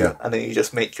to you, and then you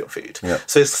just make your food. Yeah.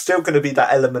 So it's still going to be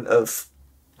that element of,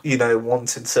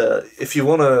 wanting to, if you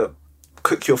want to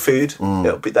cook your food,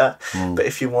 it'll be there. But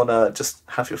if you want to just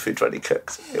have your food ready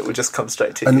cooked, it will just come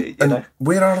straight to you. And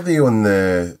where are they on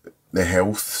the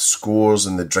health scores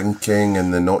and the drinking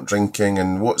and the not drinking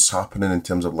and what's happening in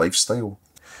terms of lifestyle?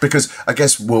 Because I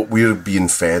guess what we're being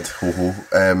fed,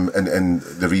 and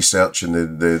the research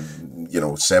and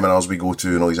the seminars we go to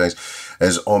and all these things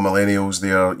is all millennials.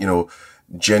 They are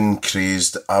gin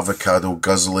crazed, avocado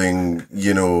guzzling,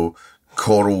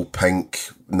 coral pink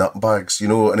nutbags,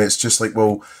 and it's just like,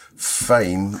 well,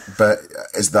 fine, but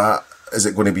is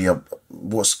it going to be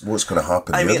what's going to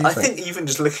happen? I mean, I think even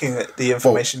just looking at the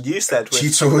information you said with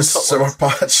Cheetos, Sour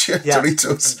Patch,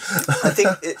 Doritos. I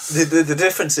think the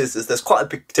difference is there's quite a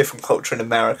big different culture in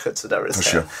America to there is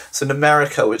here. Sure. So in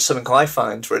America, which something I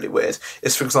find really weird,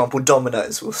 is, for example,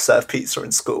 Domino's will serve pizza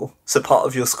in school. So part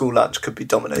of your school lunch could be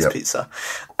Domino's pizza.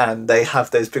 And they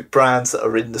have those big brands that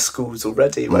are in the schools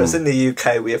already. Whereas in the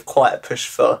UK, we have quite a push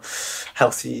for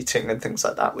healthy eating and things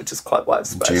like that, which is quite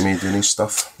widespread. Jamie doing his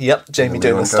stuff. Yep, Jamie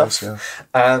doing his stuff. Yeah.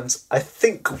 And I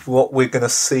think what we're going to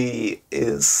see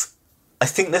is, I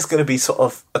think there's going to be sort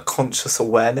of a conscious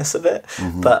awareness of it.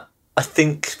 But I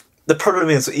think the problem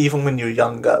is, even when you're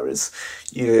younger, is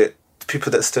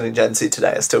people that are still in Gen Z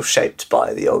today are still shaped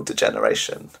by the older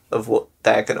generation of what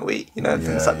they're going to eat, and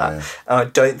things like that. And I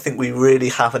don't think we really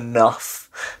have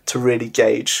enough to really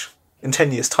gauge in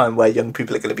 10 years' time where young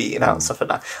people are going to be eating out and stuff like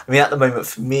that. I mean, at the moment,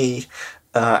 for me,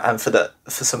 and for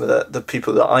some of the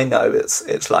people that I know,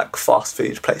 it's like fast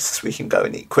food places we can go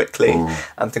and eat quickly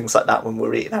and things like that when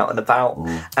we're eating out and about.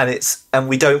 And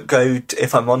we don't go,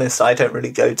 if I'm honest, I don't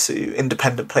really go to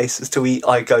independent places to eat.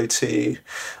 I go to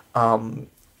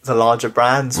the larger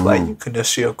brands where you can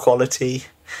assure quality,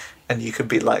 and you can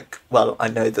be like, well, I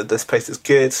know that this place is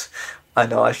good. I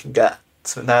know I can get.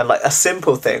 So now, like a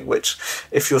simple thing, which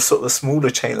if you're sort of a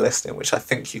smaller chain listening, which I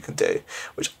think you can do,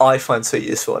 which I find so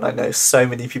useful, and I know so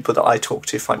many people that I talk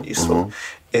to find useful,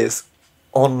 is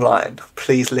online,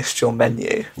 please list your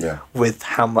menu with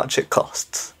how much it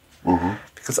costs.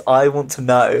 Because I want to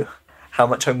know how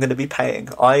much I'm going to be paying.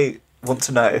 I want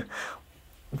to know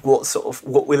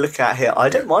what we're looking at here. I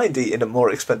don't mind eating at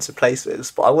more expensive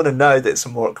places, but I want to know that it's a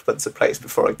more expensive place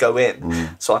before I go in,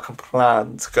 so I can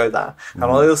plan to go there. And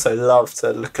I also love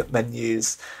to look at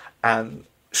menus, and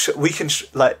we can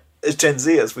like as Gen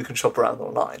Zers, we can shop around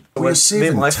online. We're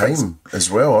saving time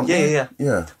as well, aren't we?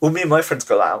 Yeah. Well, me and my friends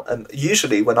go out, and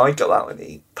usually when I go out and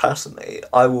eat, personally,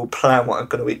 I will plan what I'm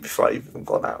going to eat before I've even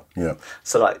gone out. Yeah.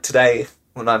 So like today,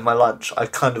 when I had my lunch, I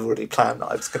kind of already planned that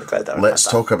I was going to go there. Let's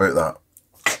talk about that.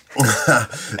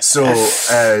 So,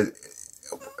 I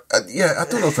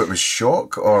don't know if it was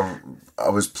shock or I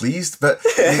was pleased, but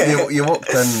you walked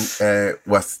in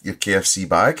with your KFC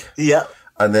bag. Yeah.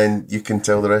 And then you can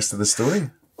tell the rest of the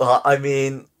story. Well, I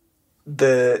mean,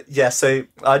 so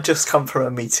I just come from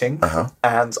a meeting,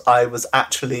 and I was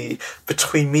actually,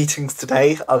 between meetings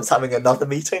today, I was having another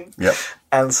meeting. Yep.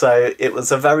 And so it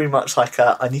was a very much like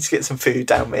I need to get some food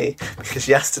down me, because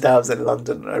yesterday I was in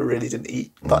London and I really didn't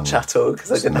eat much at all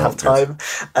because I didn't have time.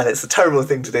 And it's a terrible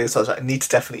thing to do, so I was like, I need to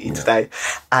definitely eat today.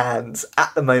 And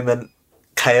at the moment,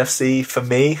 KFC, for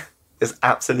me, is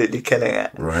absolutely killing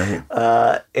it.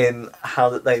 Right. In how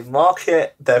that they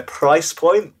market their price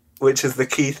point, which is the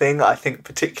key thing, I think,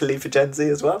 particularly for Gen Z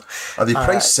as well. Are they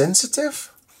price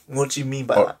sensitive? What do you mean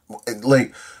by that?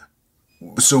 Like,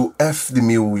 so if the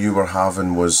meal you were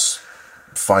having was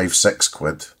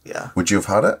 £5-6, would you have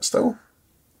had it still?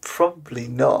 Probably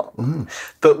not.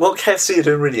 But what KFC are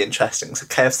doing really interesting, so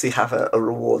KFC have a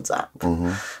rewards app,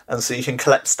 and so you can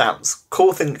collect stamps.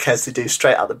 Cool thing that KFC do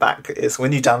straight out the back is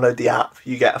when you download the app,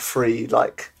 you get a free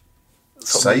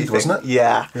side, wasn't it?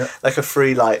 Yeah, like a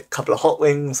free couple of hot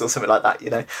wings or something like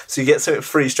that, So you get something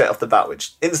free straight off the bat,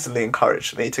 which instantly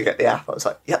encouraged me to get the app. I was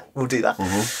like, yeah, we'll do that.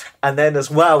 And then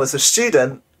as well as a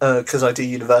student, because I do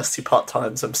university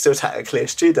part-time, so I'm still technically a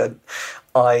student,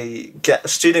 I get a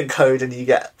student code and you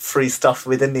get free stuff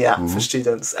within the app for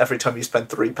students every time you spend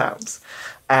 £3.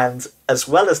 And as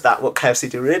well as that, what KFC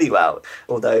do really well,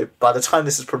 although by the time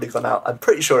this has probably gone out, I'm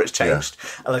pretty sure it's changed.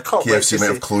 And I can't wait to KFC might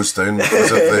see... have closed down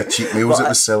because of the cheap meals it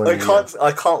was selling.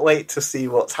 I can't wait to see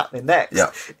what's happening next.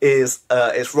 Yeah. Is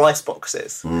it's rice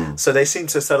boxes. So they seem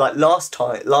to... So like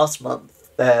last month,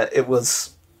 it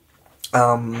was...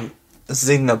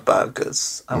 Zinger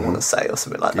burgers, I want to say, or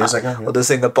something like that, Zinger, yeah. or the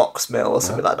Zinger box meal, or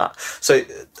something like that. So,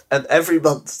 and every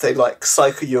month they like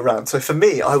cycle you around. So for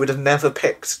me, I would have never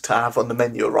picked to have on the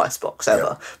menu a rice box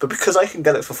ever, but because I can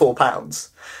get it for £4,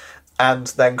 and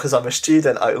then because I'm a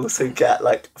student, I also get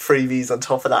like freebies on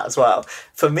top of that as well.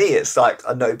 For me, it's like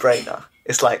a no-brainer.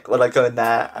 It's like when I go in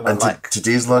there and I'm like,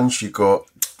 today's lunch, you got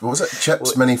what was it?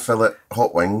 Chips, mini fillet,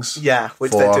 hot wings. Yeah,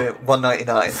 which they do at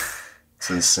 $1.99. It's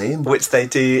insane. Which they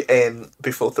do in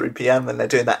before 3 p.m. and they're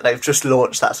doing that. They've just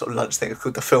launched that sort of lunch thing. It's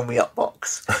called the Fill Me Up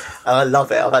box. And I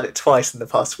love it. I've had it twice in the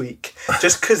past week.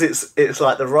 Just because it's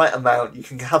like the right amount. You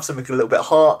can have something a little bit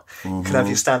hot. You can have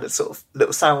your standard sort of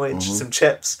little sandwich, some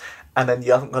chips, and then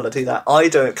you haven't got to do that. I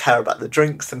don't care about the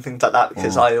drinks and things like that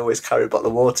because I always carry a bottle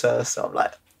of water. So I'm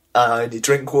like, I only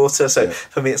drink water. So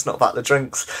for me, it's not about the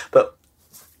drinks. But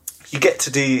I get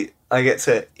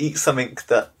to eat something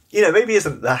that, you know, maybe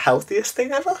isn't the healthiest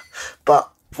thing ever, but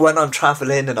when I'm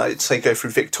travelling and I say go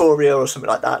through Victoria or something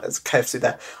like that, there's a KFC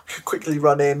there, I can quickly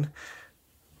run in,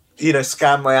 you know,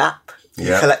 scan my app,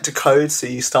 you collect a code, so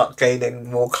you start gaining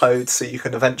more codes, so you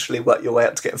can eventually work your way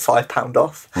up to getting £5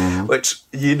 off, which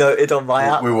you noted on my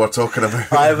app. We were talking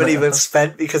about. I haven't even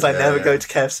spent because I never go to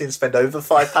KFC and spend over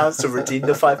 £5 to redeem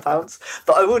the £5,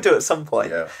 but I will do at some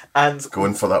point. Yeah. And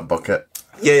going for that bucket.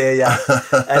 Yeah.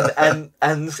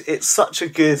 and it's such a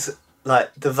good,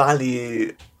 like, the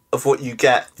value of what you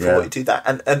get for what you do that.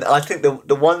 And I think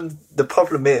the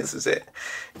problem is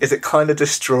it kind of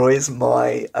destroys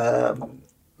my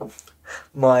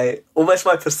my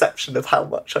perception of how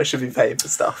much I should be paying for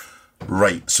stuff.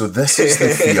 Right. So this is the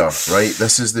fear, right?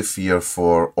 This is the fear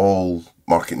for all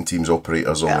marketing teams,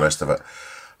 operators, all the rest of it.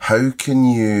 How can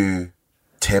you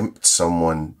tempt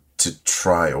someone to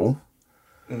trial?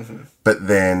 But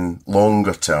then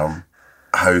longer term,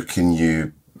 how can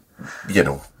you get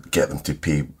them to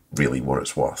pay really what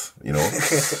it's worth, you know?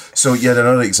 So you had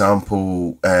another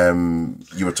example,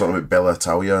 you were talking about Bella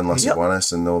Italia and Las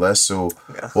Iguanas and all this. So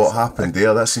what happened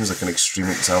there? That seems like an extreme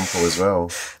example as well.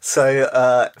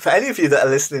 So for any of you that are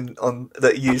listening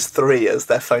that use 3 as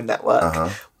their phone network,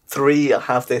 3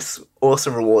 have this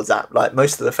awesome rewards app, like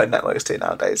most of the phone networks do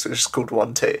nowadays, which is called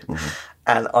 1-2.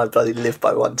 And I bloody live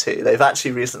by 1-2. They've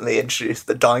actually recently introduced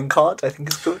the Dine card, I think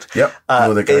it's called,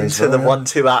 into the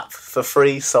 1-2 app for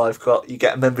free. So you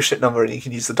get a membership number and you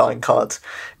can use the Dine card.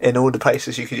 In all the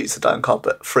places you can use the Dine card,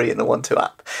 but free in the 1-2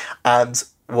 app. And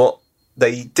what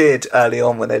they did early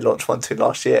on when they launched 1-2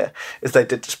 last year is they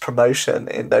did this promotion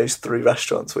in those 3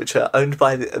 restaurants, which are owned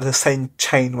by the same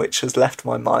chain which has left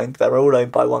my mind. They're all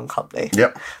owned by one company.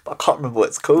 Yep. But I can't remember what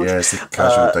it's called. Yeah, it's the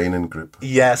Casual Dining Group.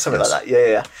 Yeah, something like that.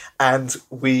 Yeah. And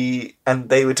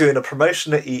they were doing a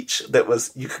promotion at each that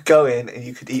was, you could go in and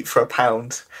you could eat for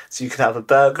 £1. So you could have a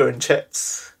burger and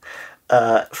chips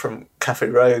from Cafe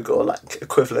Rogue or like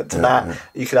equivalent to that. Yeah.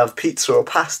 You could have pizza or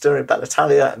pasta in Bella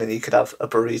Italia, and then you could have a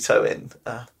burrito in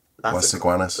Las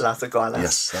Iguanas.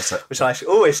 Yes, that's it. Which I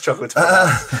always struggle to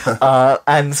pronounce.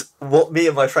 And what me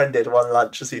and my friend did one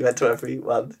lunch is we went to every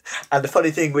one. And the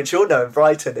funny thing, which you'll know in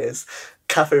Brighton, is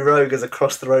Cafe Rogue is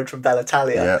across the road from Bella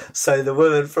Italia. Yeah. So the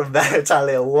woman from Bella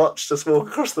Italia watched us walk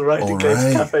across the road and go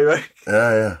to Cafe Rogue.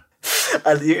 Yeah.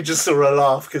 And you just sort of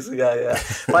laugh because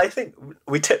But I think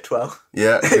we tipped well.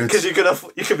 Yeah, because you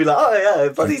could be like, oh yeah,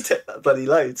 bloody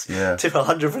loads. Yeah, tip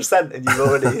 100%, and you've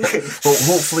already. Well,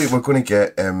 hopefully we're going to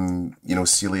get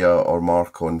Celia or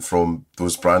Mark on from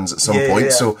those brands at some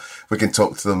point, so we can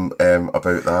talk to them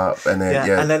about that. And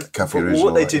then Cafe Rouge.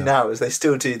 What they do now is they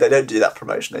still do. They don't do that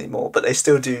promotion anymore, but they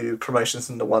still do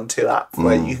promotions in the 1-2 app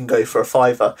where you can go for a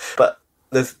 £5, but.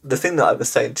 The thing that I was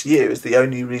saying to you is the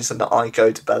only reason that I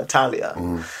go to Bella Italia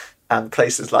and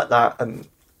places like that, and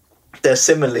there's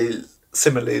similarly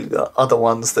the other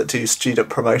ones that do student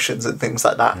promotions and things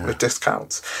like that with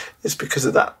discounts, is because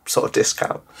of that sort of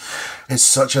discount. It's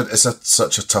such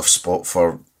a tough spot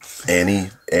for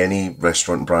any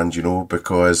restaurant brand,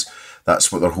 because that's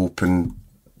what they're hoping.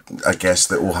 I guess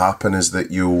that will happen is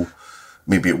that you'll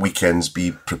maybe at weekends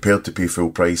be prepared to pay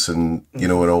full price and, you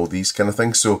know, and all these kind of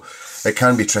things. So it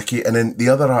can be tricky. And then the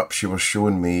other apps you were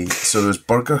showing me, so there's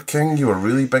Burger King, you were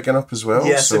really bigging up as well.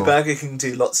 Yeah, so Burger King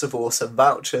do lots of awesome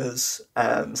vouchers,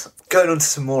 and going on to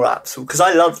some more apps, because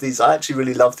I actually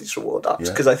really love these reward apps,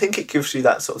 because I think it gives you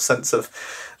that sort of sense of,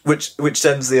 which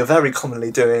Gen Z are very commonly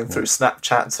doing through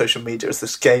Snapchat and social media, is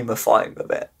this gamifying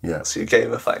of it. Yeah. So you're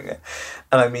gamifying it.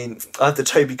 And I mean, I have the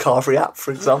Toby Carvery app,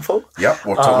 for example. Yep,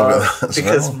 we're talking about that as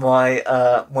because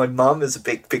well. my mum is a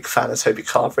big fan of Toby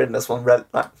Carvery, and there's one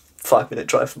 5-minute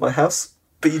drive from my house.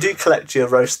 But you do collect your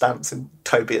roast stamps in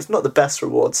Toby. It's not the best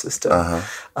reward system.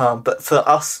 But for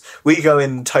us, we go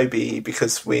in Toby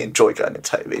because we enjoy going in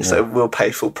Toby. Yeah. So we'll pay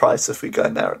full price if we go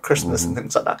in there at Christmas and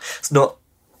things like that.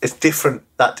 It's different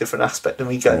aspect, and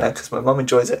we go in there because my mum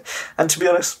enjoys it. And to be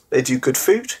honest, they do good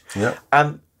food. Yeah.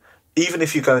 And even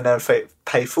if you go in there and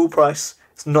pay full price,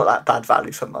 it's not that bad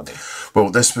value for money.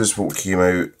 Well, this was what came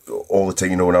out all the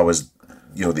time, you know, when I was,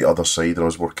 you know, the other side, I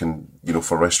was working, you know,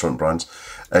 for restaurant brands,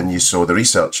 and you saw the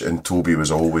research, and Toby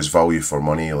was always value for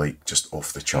money, like just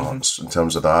off the charts in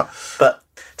terms of that. But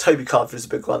Toby Carver is a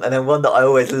big one. And then one that I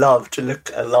always love to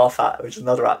look and laugh at, which is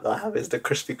another app that I have, is the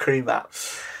Krispy Kreme app.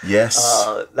 Yes.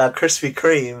 Now Krispy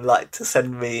Kreme like to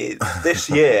send me this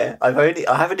year. I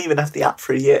haven't even had the app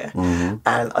for a year,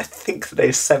 and I think that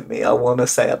they've sent me, I want to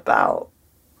say, about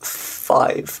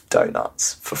 5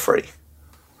 donuts for free.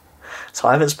 So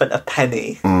I haven't spent a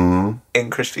penny in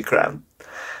Krispy Kreme.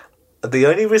 The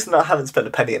only reason I haven't spent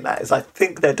a penny in that is I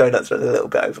think their donuts are a little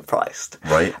bit overpriced.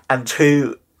 Right. And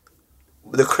 2,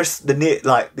 the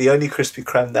only Krispy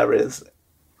Kreme there is,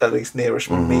 at least nearest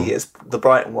from me, is the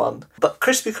Brighton one. But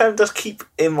Krispy Kreme does keep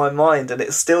in my mind, and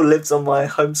it still lives on my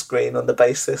home screen on the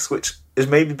basis, which is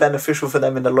maybe beneficial for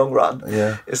them in the long run,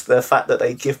 is the fact that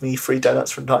they give me free donuts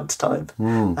from time to time.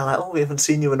 And like, oh, we haven't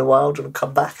seen you in a while, do you want to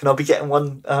come back? And I'll be getting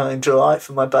one in July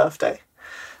for my birthday.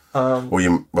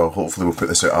 Well, hopefully we'll put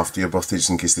this out after your birthday, just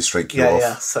in case they strike you off.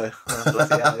 Yeah, so...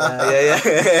 yeah.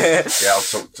 Yeah, I'll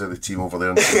talk to the team over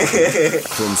there.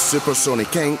 From Supersonic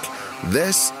Inc.,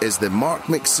 this is the Mark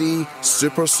McC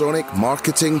Supersonic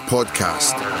Marketing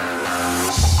Podcast.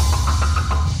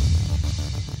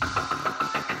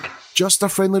 Just a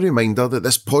friendly reminder that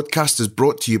this podcast is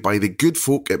brought to you by the good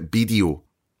folk at BDO.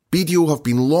 BDO have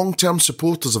been long-term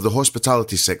supporters of the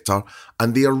hospitality sector,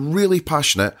 and they are really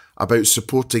passionate about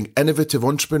supporting innovative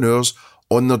entrepreneurs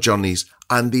on their journeys,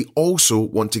 and they also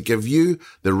want to give you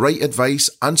the right advice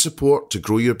and support to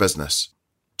grow your business.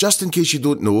 Just in case you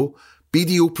don't know,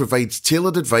 BDO provides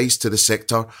tailored advice to the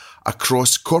sector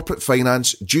across corporate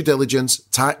finance, due diligence,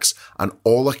 tax, and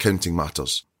all accounting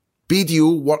matters.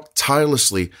 BDO work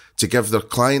tirelessly to give their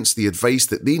clients the advice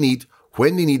that they need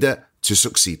when they need it to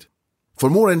succeed. For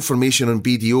more information on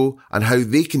BDO and how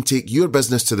they can take your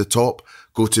business to the top,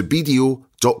 go to bdo.co.uk.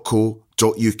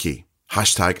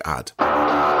 #ad.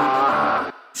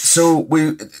 So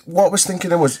what I was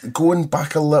thinking was going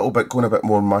back a little bit, going a bit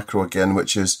more macro again,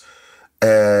 which is,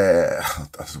 I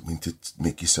don't mean to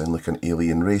make you sound like an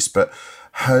alien race, but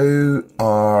how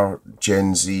are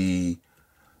Gen Z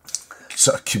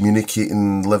sort of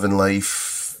communicating, living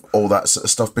life, all that sort of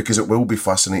stuff? Because it will be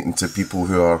fascinating to people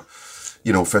who are,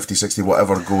 you know, 50, 60,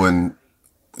 whatever, going,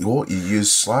 what, you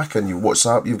use Slack and you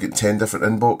WhatsApp, you've got 10 different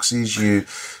inboxes, you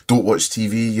don't watch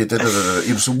TV, you did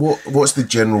it. So what's the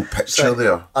general picture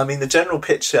there? I mean, the general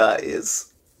picture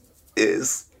is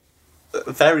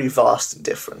very vast and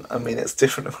different. I mean, it's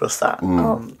different across that.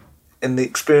 In the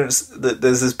experience,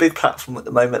 there's this big platform at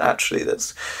the moment, actually,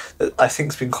 that I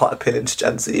think has been quite appealing to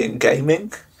Gen Z in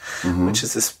gaming, which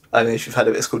is this, I don't know if you've heard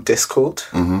of it, it's called Discord,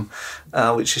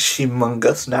 which is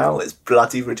humongous now. It's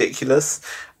bloody ridiculous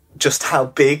just how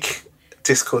big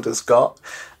Discord has got,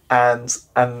 and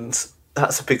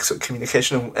that's a big sort of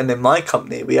communication. And in my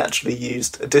company, we actually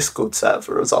used a Discord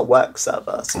server as our work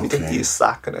server, so we didn't use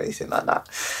Slack or anything like that.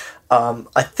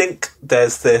 I think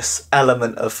there's this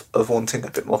element of wanting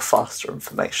a bit more faster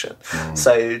information.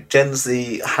 So Gen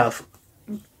Z have,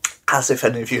 as if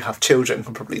any of you have children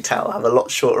can probably tell, have a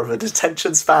lot shorter of a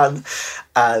attention span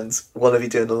and want to be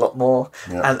doing a lot more.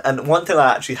 Yeah. And one thing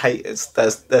I actually hate is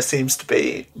there seems to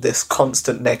be this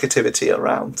constant negativity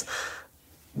around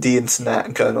the internet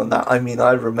and going on that. I mean,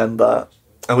 I remember,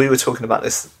 and we were talking about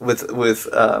this with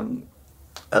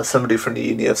somebody from the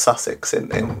Uni of Sussex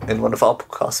in one of our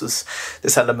podcasts, was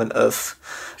this element of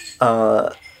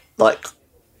like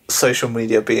social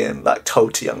media being like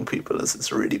told to young people as it's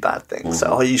a really bad thing.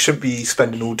 So you shouldn't be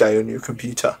spending all day on your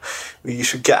computer. You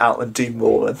should get out and do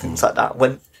more and things like that.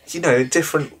 When, you know,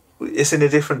 different it's in a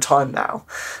different time now,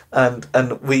 and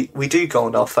we do go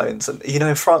on our phones, and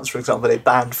in France, for example, they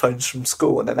banned phones from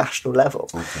school on a national level,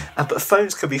 but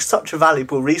phones can be such a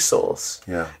valuable resource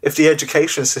if the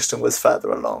education system was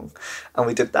further along, and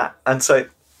we did that. And so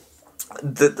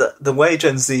the way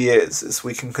Gen Z is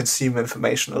we can consume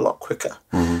information a lot quicker.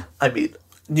 I mean,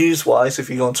 news-wise, if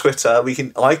you go on Twitter,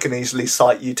 I can easily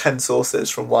cite you 10 sources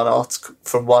from one article,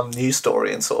 from one news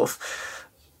story in sort of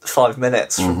 5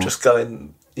 minutes from just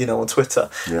going, on Twitter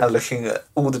and looking at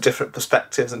all the different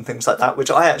perspectives and things like that, which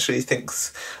I actually think,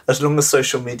 as long as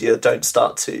social media don't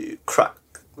start to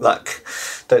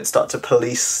don't start to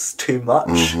police too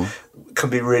much, can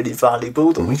be really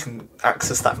valuable, that we can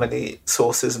access that many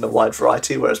sources in a wide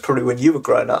variety, whereas probably when you were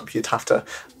growing up, you'd have to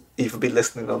either be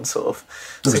listening on sort of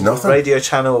single radio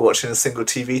channel or watching a single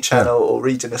TV channel or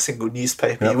reading a single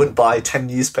newspaper. You wouldn't buy 10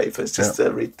 newspapers just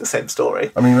to read the same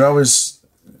story. I mean, when I was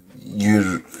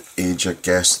your age, I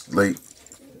guess, the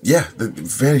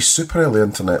very super early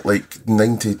internet,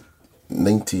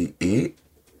 98,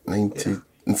 90...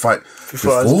 In fact,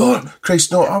 before I was born.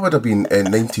 Christ, no, I would have been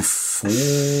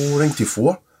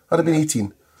 94. I'd have been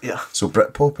 18. Yeah. So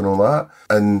Britpop and all that.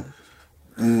 And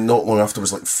not long after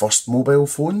was first mobile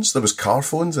phones. There was car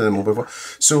phones and then mobile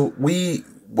phones. So we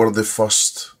were the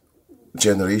first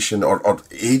generation or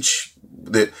age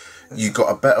that you got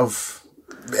a bit of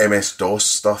MS-DOS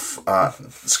stuff at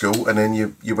school and then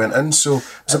you went in. So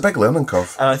it's a big learning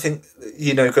curve. And I think,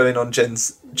 going on Gen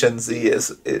Z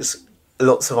is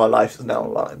lots of our life is now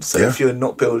online. So if you're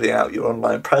not building out your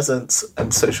online presence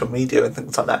and social media and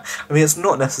things like that, I mean, it's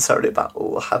not necessarily about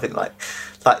having like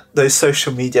those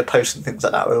social media posts and things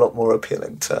like that are a lot more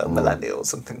appealing to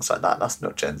millennials and things like that. That's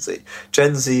not Gen Z.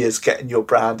 Gen Z is getting your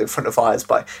brand in front of eyes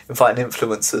by inviting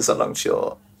influencers along to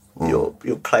your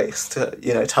place to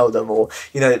tell them, or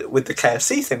with the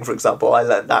KFC thing, for example, I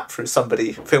learned that through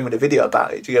somebody filming a video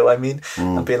about it. Do you get what I mean?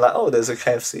 And being like, oh, there's a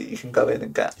KFC, you can go in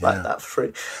and get that for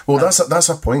free. Well, that's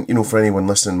a point, for anyone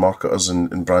listening, marketers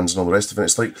and brands and all the rest of it.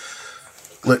 It's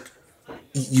look,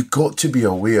 you got to be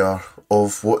aware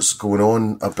of what's going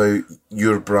on about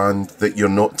your brand that you're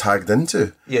not tagged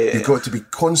into. You've got to be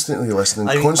constantly listening,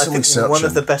 constantly I think searching. One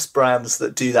of the best brands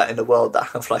that do that in the world, that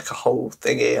have a whole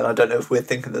thingy, and I don't know if we're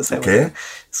thinking the same way,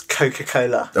 it's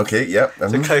Coca-Cola. Okay, yeah.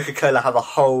 So Coca-Cola have a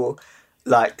whole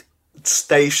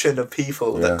station of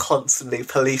people that constantly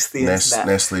police the internet.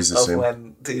 Nestle's the same.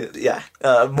 When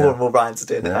more and more brands are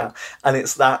doing it now, and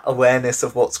it's that awareness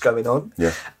of what's going on.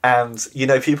 And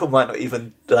people might not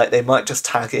even they might just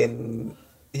tag in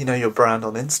your brand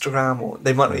on Instagram, or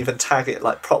they might not even tag it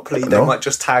properly. They might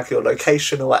just tag your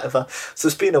location or whatever. So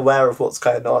it's being aware of what's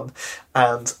going on,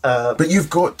 and but you've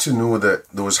got to know that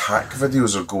those hack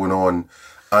videos are going on,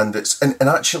 and and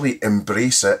actually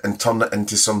embrace it and turn it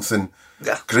into something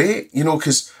great,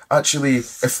 because actually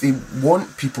if they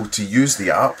want people to use the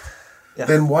app,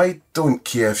 then why don't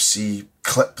KFC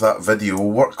clip that video,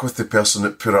 work with the person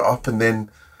that put it up, and then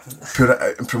put it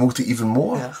out and promote it even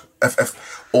more?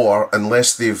 Or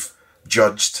unless they've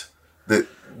judged that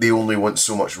they only want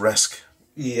so much risk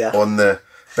on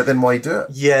but then why do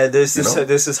it? There's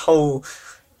this whole,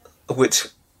 which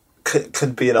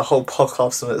could be in a whole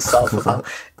podcast in itself, about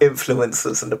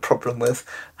influencers and the problem with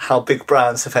how big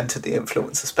brands have entered the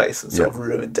influencer space and sort of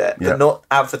ruined it. But not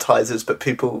advertisers, but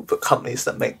companies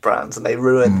that make brands, and they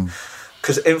ruin,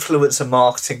 because influencer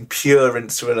marketing, pure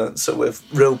influencer with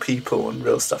real people and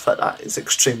real stuff like that, is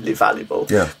extremely valuable.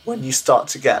 When you start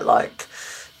to get the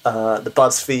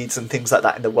BuzzFeeds and things like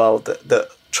that in the world that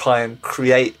try and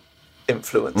create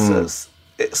influencers,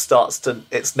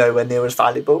 it's nowhere near as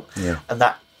valuable, and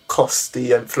that costs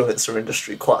the influencer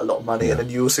industry quite a lot of money. And then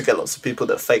you also get lots of people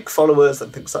that fake followers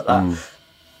and things like that.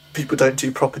 People don't do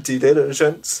proper due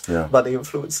diligence about the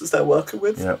influencers they're working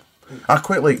with. I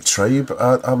quite like Tribe.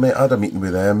 I had a meeting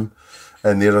with them,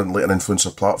 and they're an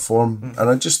influencer platform, and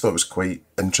I just thought it was quite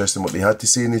interesting what they had to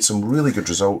say, and they had some really good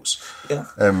results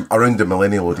around the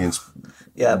millennial audience,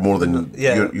 more than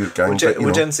your gang.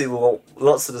 With Gen Z,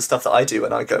 lots of the stuff that I do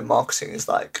when I go marketing is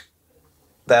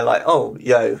they're like, oh,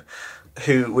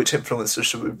 which influencers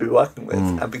should we be working with?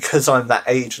 And because I'm that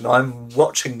age and I'm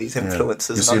watching these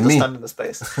influencers and understanding the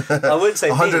space, I wouldn't say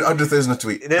 100,000 a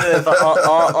tweet. No, but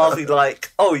I'll be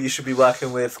like, oh, you should be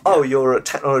working with, you're a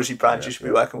technology brand, you should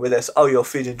be working with this. Oh, you're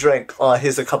food and drink. Oh,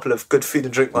 here's a couple of good food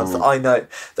and drink ones that I know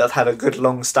that have had a good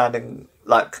long-standing,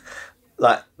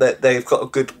 that they've got a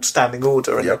good standing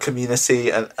order in the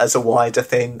community and as a wider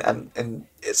thing, and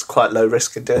it's quite low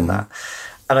risk in doing that.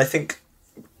 And I think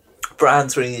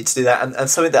brands really need to do that, and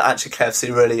something that actually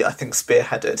KFC really, I think,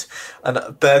 spearheaded,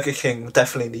 and Burger King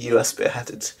definitely in the US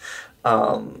spearheaded,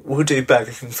 we'll do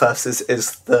Burger King first.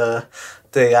 Is the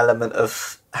element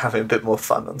of having a bit more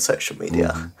fun on social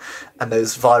media, and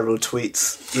those viral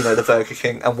tweets. You know, the Burger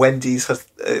King and Wendy's has,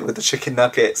 with the chicken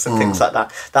nuggets and things like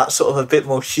that. That's sort of a bit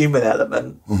more human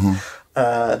element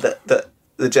that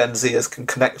the Gen Zers can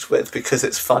connect with because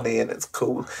it's funny and it's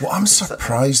cool. Well, I'm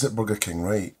surprised at Burger King,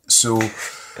 right? So,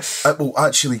 well,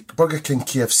 actually, Burger King,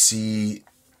 KFC,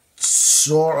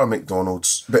 sort of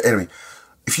McDonald's. But anyway,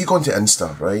 if you go onto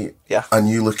Insta, right? Yeah. And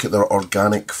you look at their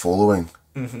organic following,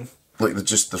 like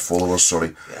just the followers,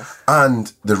 sorry,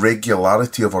 and the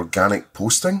regularity of organic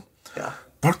posting,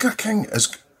 Burger King is,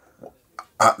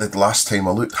 at the last time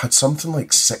I looked, had something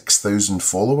like 6,000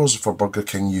 followers for Burger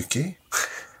King UK.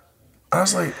 I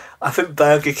was like, I think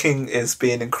Burger King is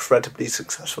being incredibly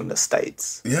successful in the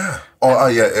States. Yeah.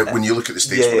 When you look at the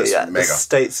States, it's mega. The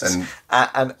States, and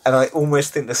I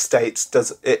almost think the States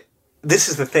does it. This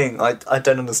is the thing. I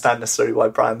don't understand necessarily why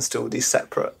brands do all these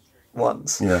separate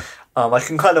ones. Yeah. I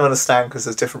can kind of understand because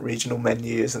there's different regional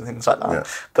menus and things like that. Yeah.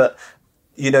 But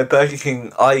you know, Burger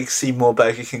King, I see more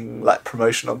Burger King like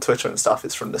promotion on Twitter and stuff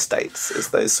is from the States. It's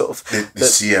those sort of the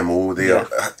CMO there.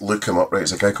 Look him up, right?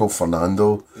 It's a guy called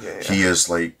Fernando. He is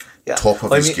like top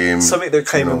of his game. Something that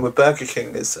came in with Burger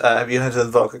King is have you heard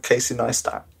of the vlogger Casey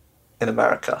Neistat in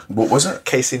America? What was it?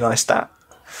 Casey Neistat.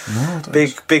 No,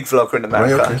 big vlogger in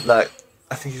America. Right, okay. Like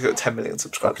I think he's got 10 million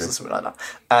subscribers or something like that.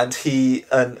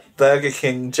 And Burger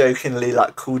King jokingly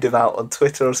like called him out on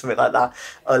Twitter or something like that,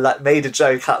 or like made a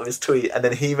joke out of his tweet, and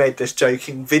then he made this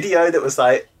joking video that was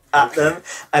like at them,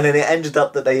 and then it ended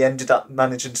up that they ended up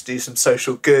managing to do some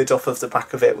social good off of the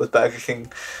back of it, with Burger King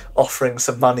offering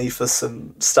some money for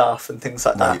some staff and things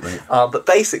like that. Right. But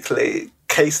basically,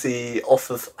 Casey,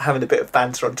 off of having a bit of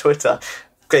banter on Twitter,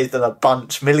 gave them a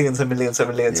bunch, millions and millions and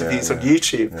millions of views on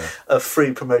YouTube of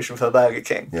free promotion for Burger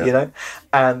King, you know?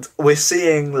 And we're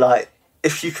seeing, like,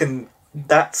 if you can,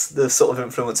 that's the sort of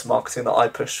influencer marketing that I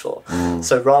push for.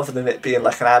 So rather than it being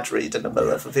like an ad read in the middle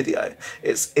of a video,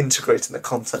 it's integrating the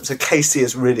content. So Casey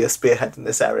is really a spearhead in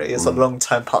this area. He has a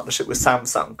long-term partnership with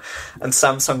Samsung, and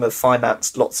Samsung have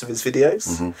financed lots of his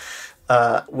videos.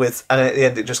 And at the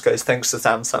end it just goes, thanks to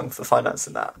Samsung for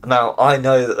financing that. Now, I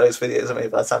know that those videos are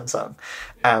made by Samsung,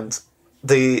 and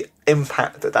the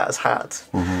impact that has had,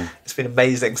 it's been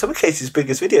amazing. Some of Casey's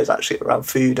biggest videos actually around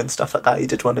food and stuff like that. He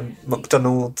did one in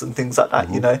McDonald's and things like that,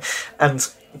 you know. And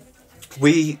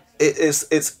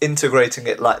it's integrating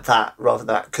it like that rather than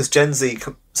that, because Gen Z,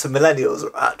 so millennials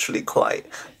are actually quite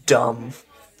dumb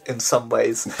in some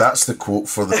ways. That's the quote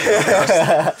for the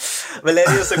podcast.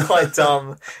 Millennials are quite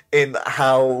dumb in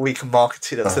how we can market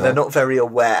to them, so they're not very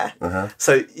aware.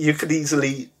 So you could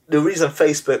easily... The reason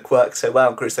Facebook works so well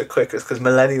and grew so quick is because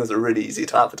millennials are really easy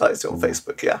to advertise to on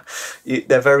Facebook,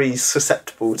 they're very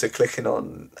susceptible to clicking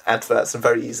on adverts and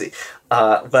very easy.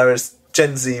 Whereas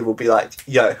Gen Z will be like,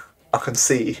 yo, I can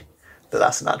see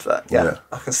that's an advert.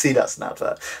 I can see that's an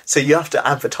advert. So you have to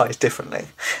advertise differently.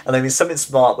 And I mean, something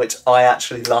smart, which I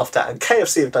actually laughed at, and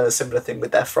KFC have done a similar thing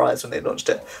with their fries when they launched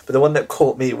it, but the one that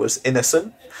caught me was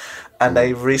Innocent, and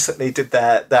they recently did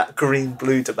that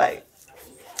green-blue debate.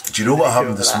 Do you know what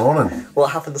happened this morning?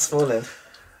 What happened this morning?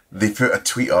 They put a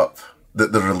tweet up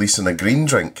that they're releasing a green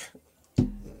drink,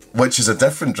 which is a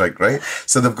different drink, right?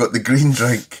 So they've got the green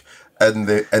drink in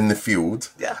the field,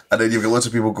 and then you've got lots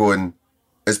of people going,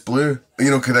 it's blue, you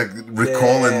know, kind of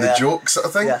recalling the joke sort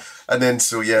of thing. And then,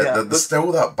 so there's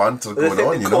still that banter going on, you know.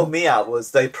 The thing that called me out was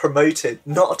they promoted,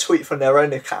 not a tweet from their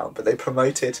own account, but they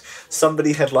promoted,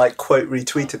 somebody had like quote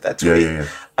retweeted their tweet,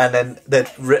 and then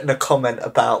they'd written a comment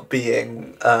about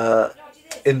being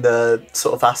in the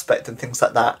sort of aspect and things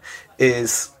like that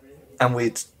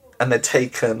and they'd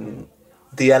taken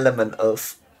the element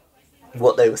of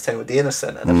what they were saying with the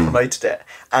Innocent and then promoted it.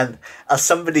 And as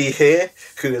somebody here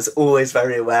who is always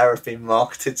very aware of being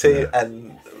marketed to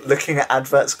and looking at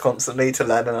adverts constantly to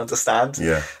learn and understand,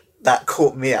 that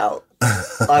caught me out.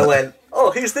 I went,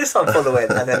 oh, who's this I'm following?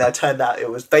 And then I turned out it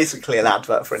was basically an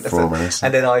advert for Innocent.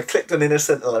 And then I clicked on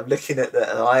Innocent and I'm looking at it,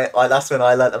 and I that's when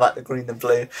I learnt about the green and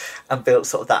blue and built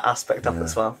sort of that aspect up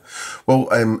as well. Well,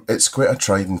 it's quite a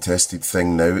tried and tested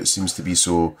thing now. It seems to be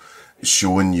so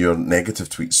showing your negative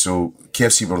tweets. So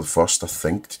KFC were the first, I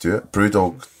think, to do it.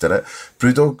 Brewdog did it.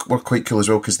 Brewdog were quite cool as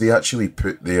well because they actually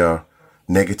put their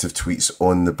negative tweets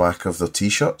on the back of their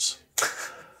t-shirts.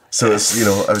 So it's, you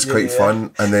know, it was quite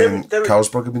fun. And then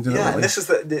Carlsberg have been doing it. Yeah, and this is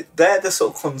they're the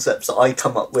sort of concepts that I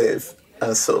come up with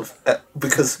sort of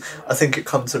because I think it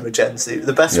comes from a Gen Z.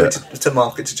 The best way to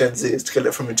market to Gen Z is to get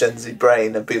it from a Gen Z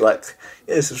brain and be like,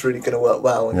 this is really going to work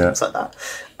well and things like that.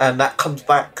 And that comes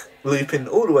back looping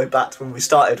all the way back to when we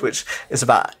started, which is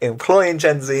about employing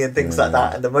Gen Z and things like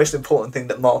that. And the most important thing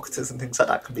that marketers and things like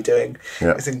that can be doing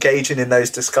is engaging in those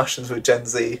discussions with Gen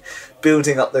Z,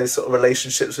 building up those sort of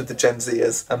relationships with the Gen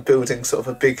Zers, and building sort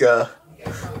of a bigger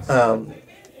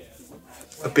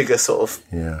sort of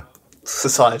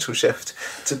societal shift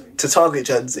to target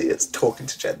Gen Z. It's talking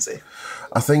to Gen Z.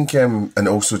 I think, and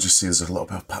also just see there's a little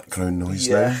bit of background noise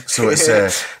now. So it's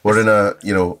we're in a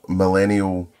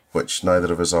millennial, which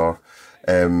neither of us are,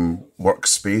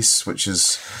 workspace, which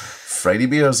is Friday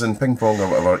beers and ping pong or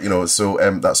whatever, so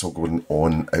that's all going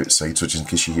on outside. So just in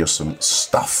case you hear some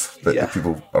stuff, but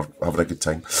people are having a good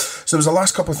time. So there was the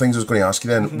last couple of things I was going to ask you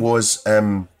then was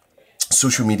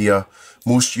social media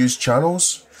most used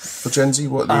channels for Gen Z.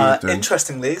 What are they doing?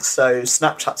 Interestingly, so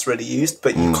Snapchat's really used,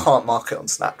 but you can't market on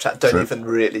Snapchat. Don't even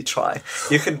really try.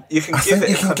 You can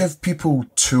give people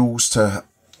tools to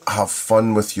have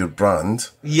fun with your brand.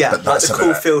 Yeah, like the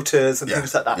cool filters and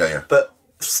things like that. Yeah. But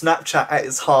Snapchat at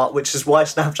its heart, which is why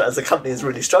Snapchat as a company is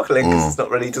really struggling because it's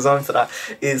not really designed for that,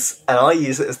 and I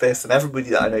use it as this, and everybody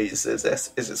that I know uses it as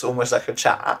this, is it's almost like a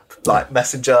chat app, like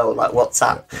Messenger or like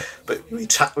WhatsApp, but we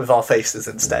chat with our faces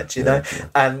instead,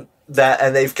 and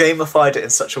they've gamified it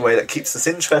in such a way that keeps us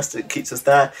interested, it keeps us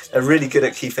there. They're really good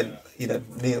at keeping,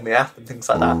 me on the app and things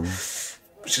like that,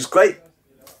 which is great.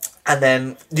 And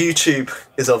then YouTube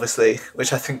is obviously,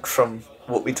 which I think from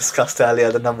what we discussed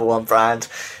earlier, the number one brand.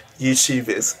 YouTube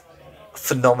is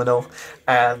phenomenal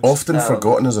and often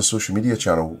forgotten as a social media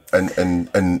channel in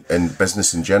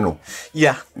business in general.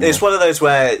 It's one of those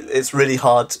where it's really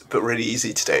hard but really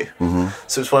easy to do.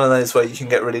 So it's one of those where you can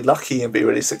get really lucky and be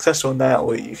really successful now,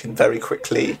 or you can very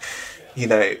quickly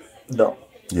not.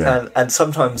 And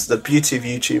sometimes the beauty of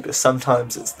YouTube is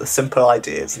sometimes it's the simple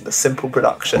ideas and the simple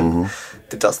production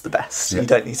that does the best. You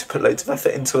don't need to put loads of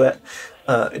effort into it.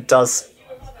 It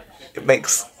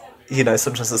makes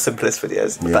sometimes the simplest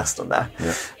videos are the best on there.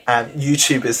 And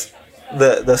YouTube is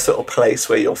the sort of place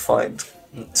where you'll find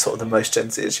sort of the most Gen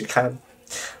Z as you can.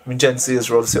 I mean, Gen Zers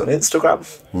are obviously on Instagram.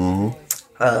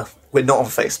 We're not on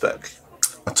Facebook.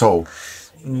 At all?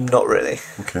 Not really.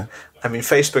 Okay. I mean,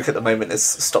 Facebook at the moment has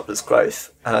stopped its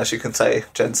growth. And as you can say,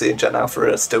 Gen Z and Gen Alpha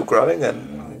are still growing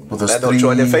and they're not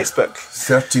joining Facebook.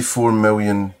 34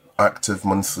 million active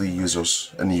monthly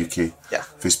users in the UK. Yeah.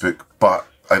 Facebook. But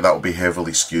that will be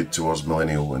heavily skewed towards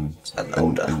millennial and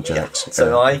older. And Gen X.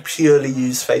 So I purely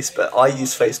use Facebook. I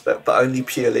use Facebook, but only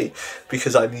purely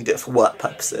because I need it for work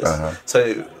purposes.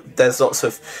 So there's lots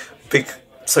of big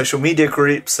social media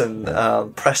groups and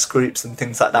press groups and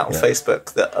things like that on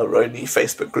Facebook that are only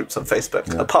Facebook groups on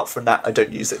Facebook. Apart from that, I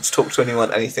don't use it to talk to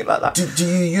anyone, anything like that. Do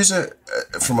you use it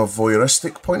from a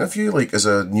voyeuristic point of view, like as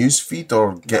a news feed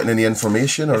or getting any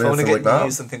information or anything like that? If I want to get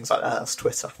news and things like that, that's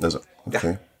Twitter. Is it?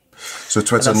 Okay. So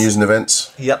Twitter news and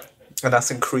events? Yep. And that's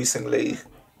increasingly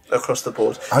across the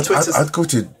board. I'd go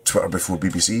to Twitter before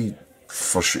BBC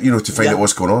for sure, to find out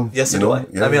what's going on. Yes, do I.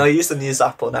 I mean, I use the news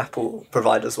app on Apple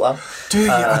Provide as well. Do you?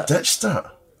 I ditched that.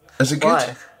 Is it good?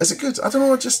 Why? Is it good? I don't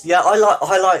know, I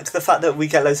like the fact that we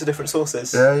get loads of different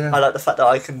sources. I like the fact that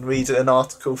I can read an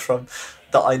article from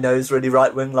that I know is really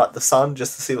right wing, like The Sun,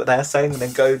 just to see what they're saying, and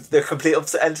then go the complete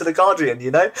opposite end to The Guardian,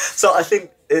 So I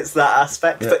think it's that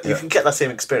aspect, but you can get that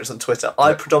same experience on Twitter.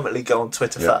 I predominantly go on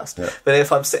Twitter first, but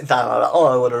if I'm sitting down, I'm like,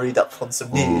 I want to read up on some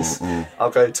news,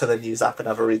 I'll go to the news app and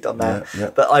have a read on there.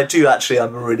 But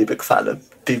I'm a really big fan of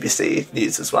BBC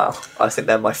News as well. I think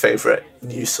they're my favourite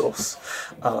news source.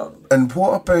 And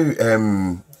what about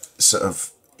sort of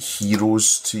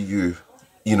heroes to you?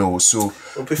 So...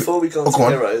 Well, before we go on to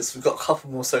heroes, we've got a couple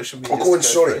more social media.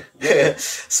 Sorry. Yeah.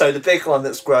 So the big one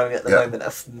that's growing at the moment at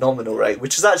a phenomenal rate,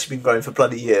 which has actually been growing for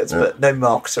bloody years, but no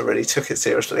marketer really took it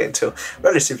seriously until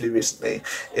relatively recently,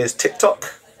 is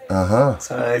TikTok.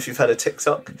 So if you've had a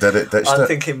TikTok, I'm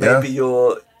thinking maybe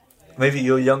your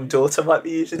young daughter might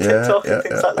be using TikTok and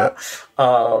things like that,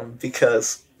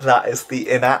 because that is the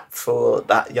in-app for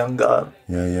that younger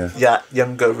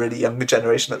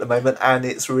generation at the moment, and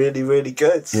it's really, really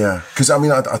good. Yeah, because I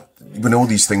mean, when all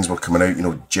these things were coming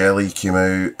out, Jelly came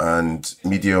out, and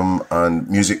Medium, and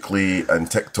Musical.ly, and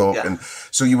TikTok, and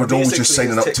so you were always just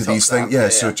signing up to these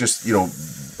things. So just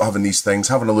having these things,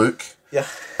 having a look. Yeah.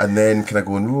 And then kind of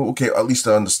going, okay, at least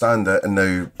I understand it, and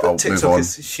now I'll TikTok move on.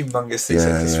 is humongous these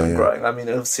days. It's growing. I mean,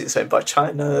 obviously it's owned by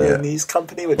Chinese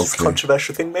company, which is a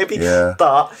controversial thing maybe,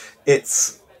 but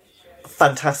it's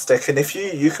fantastic. And if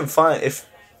you can find, if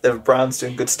there are brands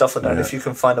doing good stuff on there, and if you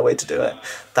can find a way to do it,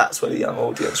 that's where the young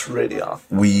audience really are.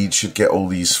 We should get all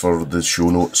these for the show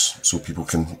notes so people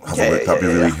can have a look. That'd be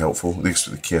really helpful. At least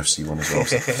with the KFC one as well.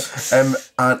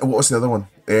 And what was the other one?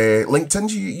 LinkedIn.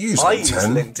 Do you use LinkedIn? I use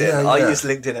LinkedIn. I use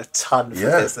LinkedIn a ton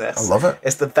for business. I love it.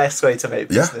 It's the best way to make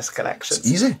business connections. It's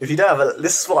easy. If you don't have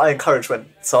this is what I encourage with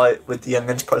the young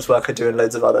enterprise work I do and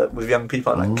loads of other with young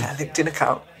people. I'm like, get a LinkedIn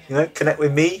account. You know, connect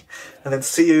with me, and then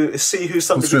see who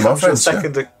somebody becomes your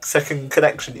second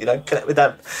connection. You know, connect with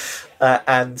them,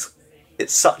 and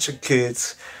it's such a good.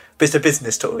 But it's a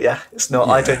business tool. Yeah, it's not.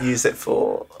 I don't use it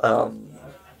for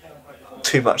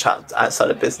too much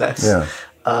outside of business. Yeah.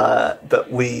 But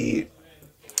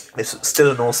it's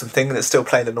still an awesome thing, and it's still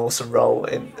playing an awesome role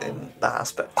in that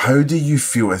aspect. How do you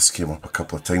feel? This came up a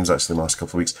couple of times actually in the last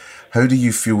couple of weeks. How do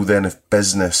you feel then if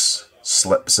business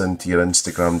slips into your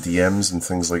Instagram DMs and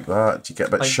things like that? Do you get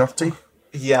a bit shirty?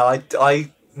 Yeah, I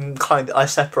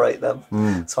separate them.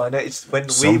 So I noticed when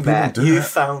we met, you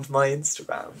found my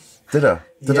Instagram. Did I?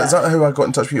 Is that how I got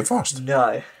in touch with you first?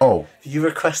 No. Oh. You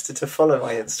requested to follow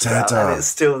my Instagram, and it's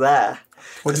still there.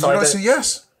 What, did you not say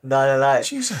yes? No.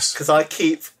 Jesus. Because I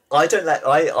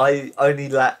only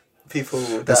let people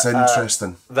that's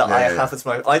interesting that I have as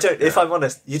my. I don't. If I'm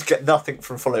honest, you'd get nothing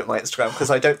from following my Instagram because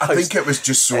I don't post. I think it was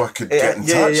just so I could get in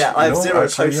touch. Yeah. I have zero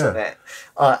posts on it,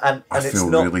 and I feel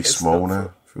really small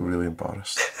now. I feel really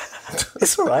embarrassed.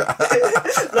 It's all right.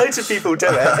 Loads of people do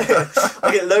it.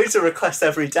 I get loads of requests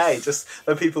every day just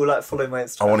when people like follow my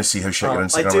Instagram. I want to see how shit your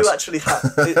Instagram is. I do actually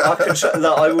have.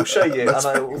 I will show you, and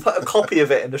I will put a copy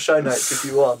of it in the show notes if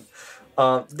you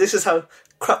want. This is how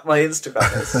crap my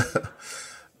Instagram is.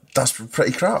 That's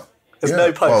pretty crap. There's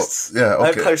no posts. Well, okay.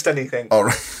 I don't post anything. All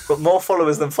right. Got more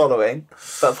followers than following,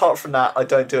 but apart from that, I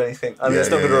don't do anything. I mean, it's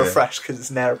not going to refresh because it's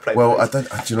an airplane. Well, I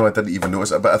didn't even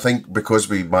notice it, but I think because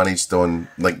we managed on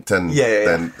LinkedIn,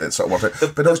 then it sort of worked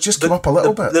out. But it's just come up a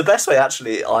little bit. The best way,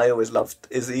 actually, I always loved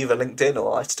is either LinkedIn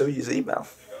or I still use email.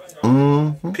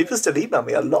 Mm-hmm. People still email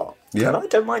me a lot, and I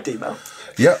don't mind email.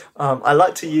 Yeah. I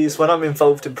like to use, when I'm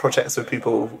involved in projects with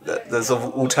people, there's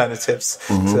alternatives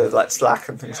to like Slack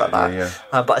and things like that.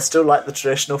 But I still like the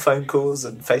traditional phone calls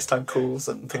and FaceTime calls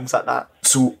and things like that.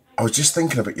 So I was just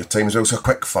thinking about your time as well. So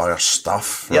quick fire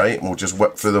stuff, right? And we'll just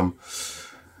whip through them.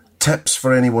 Tips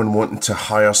for anyone wanting to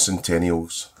hire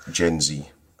Centennials, Gen Z.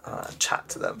 Chat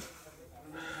to them.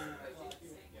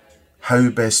 How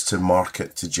best to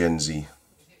market to Gen Z?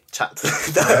 Chat to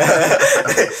them.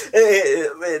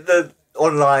 The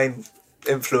online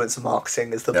influencer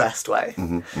marketing is the best way,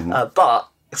 but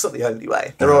it's not the only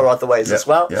way. There are other ways as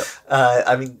well.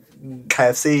 I mean,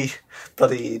 KFC,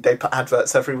 they put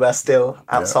adverts everywhere still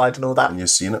outside and all that, and you've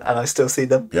seen it, and I still see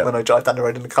them when I drive down the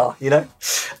road in the car. You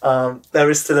know, there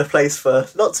is still a place for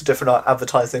lots of different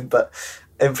advertising, but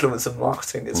influencer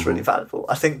marketing is really valuable.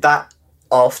 I think that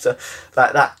after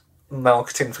that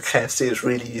marketing for KFC is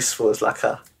really useful as like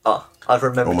I've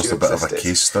remembered almost a bit of a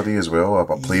case study as well, a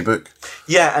playbook.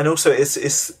 Yeah, and also it's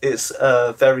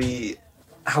a very,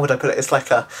 how would I put it? It's like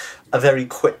a very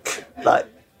quick, like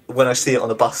when I see it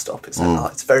on a bus stop, it's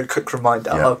like it's a very quick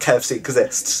reminder. KFC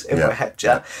exists in my head,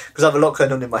 because I have a lot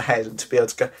going on in my head, and to be able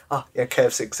to go,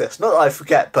 KFC exists. Not that I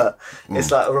forget, but it's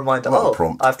like a reminder.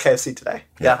 I have KFC today.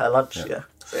 At lunch.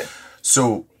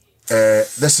 So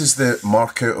this is the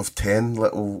mark out of 10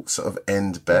 little sort of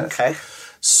end bit. Okay.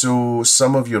 So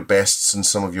some of your bests and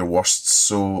some of your worsts,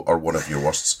 or one of your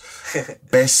worsts.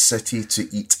 Best city to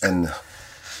eat in?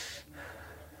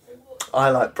 I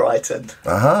like Brighton.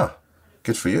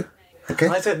 Good for you. Okay.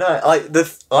 I don't know.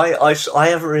 I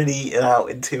haven't really eaten out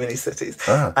in too many cities,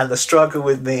 and the struggle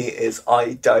with me is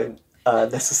I don't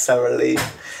necessarily.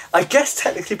 I guess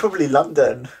technically probably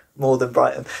London more than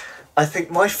Brighton. I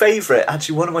think one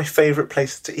of my favourite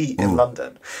places to eat in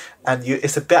London, and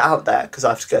it's a bit out there because I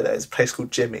have to go there, is a place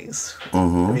called Jimmy's.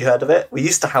 Have you heard of it? We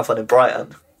used to have one in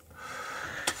Brighton.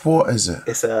 What is it?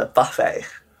 It's a buffet.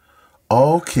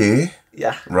 Okay.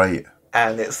 Yeah. Right.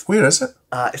 And it's... Where is it?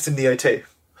 It's in the O2.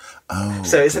 Oh,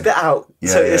 so it's a bit out.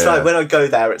 It's like when I go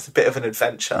there, it's a bit of an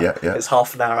adventure. It's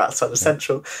half an hour outside of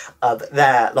Central. But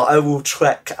there, I will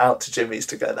trek out to Jimmy's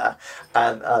to go there,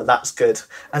 and that's good.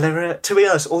 And then, to be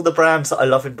honest, all the brands that I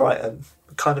love in Brighton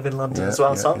are kind of in London as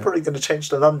well. So I'm probably going to change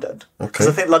to London because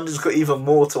I think London's got even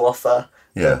more to offer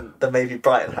than maybe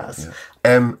Brighton has.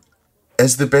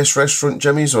 Is the best restaurant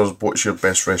Jimmy's, or what's your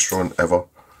best restaurant ever?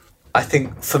 I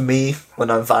think for me, when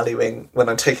I'm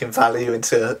taking value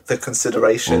into the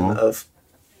consideration of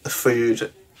the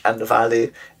food and the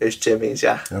value, is Jimmy's.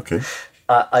 Yeah. Okay.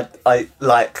 I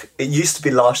like, it used to be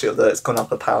last year, although it's gone up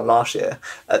 £1 last year.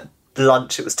 At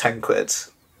lunch it was 10 quid.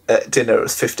 At dinner it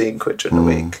was 15 quid during the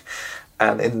week.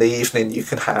 And in the evening, you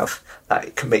can have,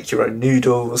 you can make your own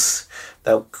noodles.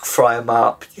 They'll fry them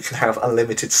up. You can have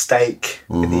unlimited steak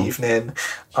in the evening.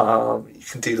 You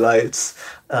can do loads.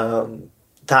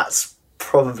 That's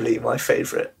probably my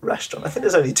favourite restaurant. I think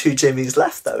there's only 2 Jimmy's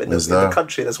left though in the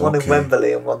country. There's one in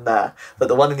Wembley and one there, but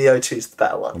the one in the O2 is the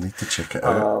better one. I need to check it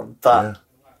out. But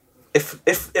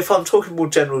if I'm talking more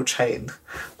general chain,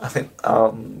 I think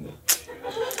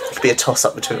it could be a toss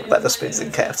up between Wetherspoons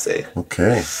and KFC.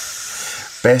 Okay.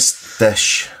 Best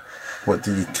dish. What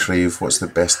do you crave? What's the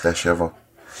best dish ever?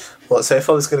 Well, so if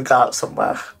I was going to go out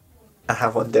somewhere and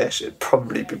have one dish, it'd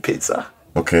probably be pizza.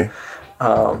 Okay.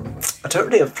 I don't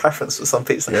really have a preference for some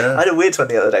pizza. Yeah. I had a weird one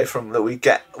the other day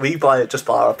we buy our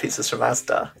pizzas from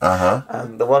Asda.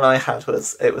 And the one I had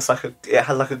it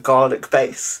had like a garlic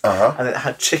base, and it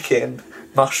had chicken,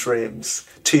 mushrooms,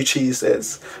 2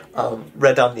 cheeses,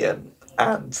 red onion,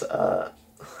 and I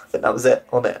think that was it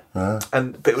on it.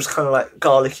 But it was kind of like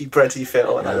garlicky, bready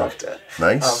feel, and I loved it.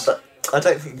 Nice. But I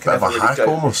don't think you can Bit of a really hack go.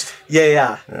 almost.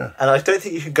 Yeah. And I don't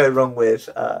think you can go wrong with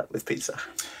pizza.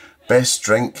 Best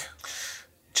drink.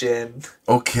 Gin.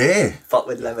 Okay. But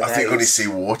with lemonade. I think I'm going to say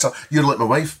water. You're like my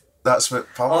wife. That's what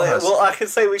Paula has. Well, I can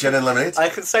say Gin and lemonade? I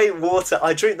can say water.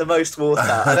 I drink the most water.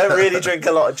 I don't really drink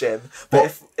a lot of gin.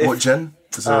 But what gin?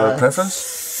 Is there a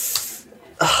preference?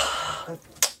 I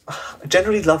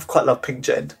generally quite love pink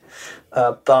gin.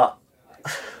 But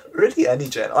really any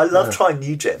gin. I love trying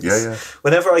new gins. Yeah.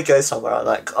 Whenever I go somewhere, I'm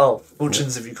like, oh, what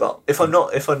gins have you got? If I'm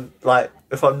not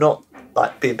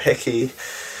like being picky,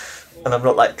 and I'm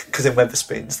not like, because in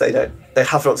Wetherspoons they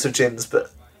have lots of gins,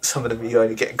 but some of them you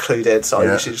only get included, so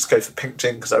I usually just go for pink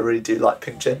gin because I really do like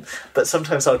pink gin. But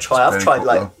sometimes I've tried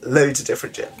like loads of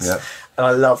different gins, and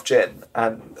I love gin,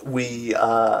 and we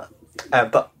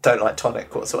but don't like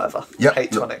tonic whatsoever.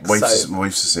 Hate tonic. Wife's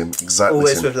the same. Exactly.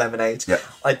 Always same. with lemonade. Yeah.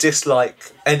 I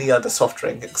dislike any other soft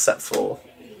drink except for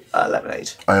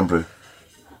lemonade. Iron Brew.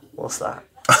 What's that?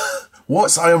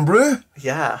 What's Iron Brew?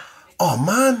 Yeah. Oh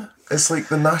man, it's like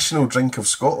the national drink of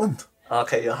Scotland.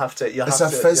 Okay, you'll have to. It's a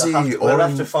fizzy we'll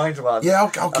have to find one.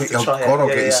 Yeah, I'll get you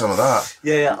some of that.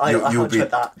 Yeah. I You'll haven't be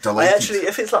tried that. delighted. I actually,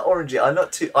 if it's like orangey, I'm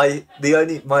not too.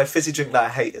 My fizzy drink that I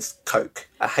hate is Coke.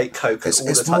 I hate Coke and all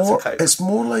the types of Coke. It's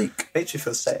more like makes you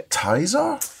feel sick.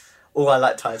 Tizer. Oh, I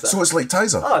like Tizer. So it's like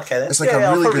Tizer. Oh, okay then. It's like a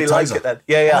I'll really probably good like Tizer. it then.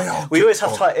 Yeah. We always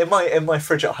have Tizer in my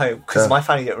fridge at home because my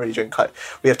family don't really drink Coke.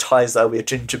 We have Tizer, we have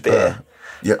ginger beer,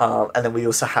 and then we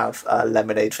also have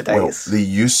lemonade for days. Well, they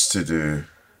used to do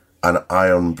an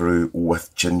Iron Brew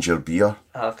with ginger beer,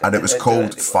 and it was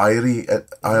called Fiery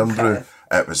Iron Brew.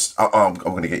 It was. I'm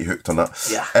going to get you hooked on that.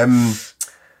 Yeah.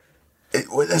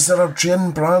 Is there a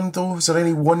gin brand though? Is there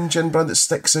any one gin brand that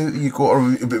sticks out that you go, or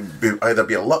either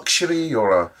be a luxury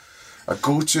or a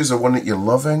go-to? Is there one that you're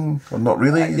loving or not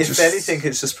really? If anything,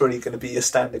 it's just probably going to be your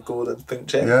standard Gordon's pink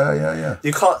gin. Yeah.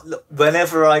 You can't.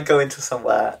 Whenever I go into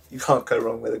somewhere, you can't go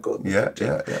wrong with a Gordon's pink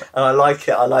gin. Yeah. And I like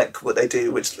it. I like what they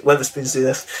do. Which Wetherspoons do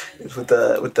this is with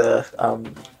the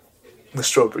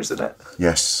strawberries in it.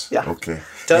 Yes. Yeah. Okay.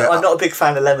 I'm not a big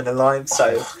fan of lemon and lime,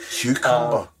 so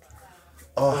cucumber.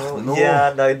 No.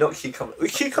 Yeah, no, not cucumber.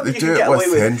 With cucumber, They you do can it get with away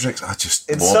with. Hendrix. I just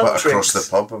In lob some it across drinks, the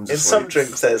pub. I'm just some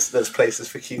drinks, there's places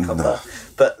for cucumber,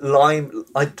 but lime,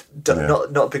 not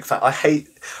a big fan. I hate,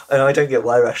 and I don't get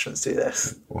why restaurants do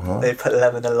this. They put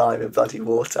lemon and lime in bloody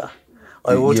water.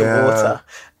 I order water,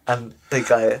 and they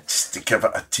go just to give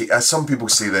it a taste. As some people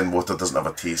say, then water doesn't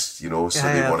have a taste, so they want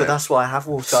but it. that's why I have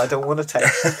water. I don't want to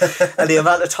taste. And the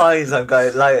amount of times I'm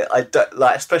going I don't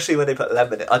like, especially when they put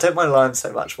lemon in. I don't mind lime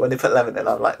so much. When they put lemon in,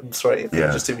 I'm like, I'm sorry,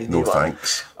 just do me a new one.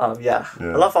 Thanks. I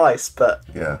love ice, but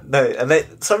no.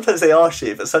 And sometimes they ask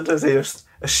you, but sometimes they just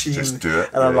assume. Just do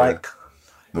it. And I'm like,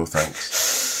 no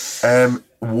thanks.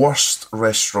 Worst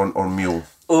restaurant or meal?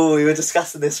 Oh, we were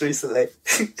discussing this recently.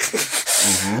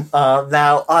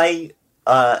 Now,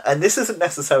 and this isn't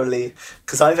necessarily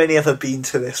because I've only ever been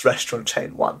to this restaurant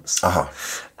chain once,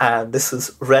 and this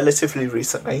was relatively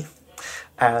recently.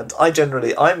 And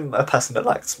I'm a person that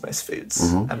likes most foods,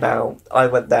 and now I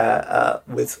went there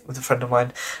with a friend of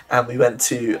mine, and we went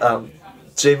to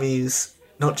Jamie's.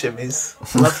 Love Jamie's.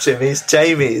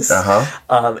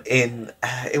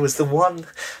 It was the one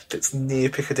that's near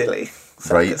Piccadilly.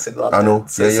 So right, it's in London. I know.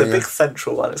 So it's a big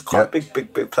central one. It's quite a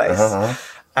big place.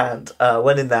 And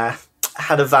went in there,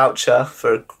 had a voucher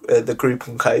for the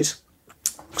Groupon code,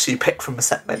 so you pick from a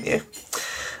set menu.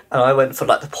 And I went for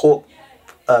like the pork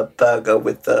burger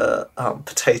with the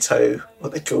potato. What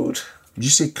are they called? Did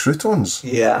you say croutons?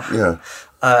 Yeah.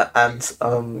 And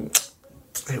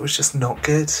it was just not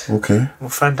good. Okay. My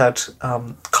friend had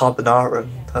carbonara,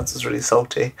 and that was really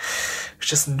salty. It was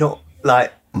just not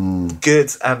like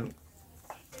good, and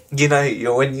you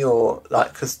know, when you're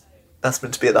like, because that's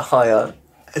meant to be at the higher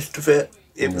end of it.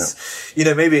 It was, you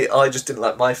know, maybe I just didn't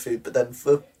like my food, but then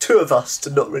for two of us to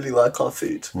not really like our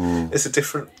food, it's a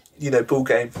different, you know, ball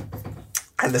game.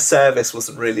 And the service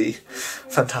wasn't really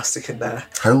fantastic in there.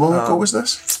 How long ago was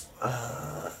this?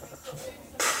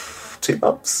 2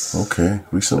 months. Okay,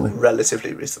 recently.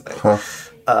 Relatively recently.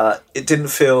 Huh. It didn't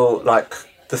feel like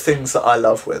the things that I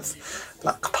love with,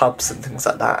 like pubs and things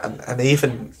like that, and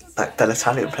even like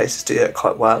Bell'Italian places do it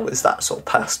quite well, is that sort of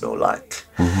personal, like,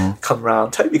 come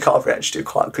round. Toby Carvery actually do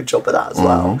quite a good job of that as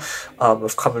well,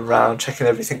 of coming round, checking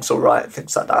everything's all right and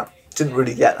things like that. Didn't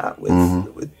really get that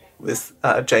with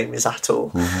Jamie's at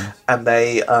all. And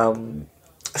they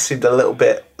seemed a little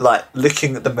bit like,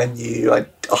 looking at the menu, I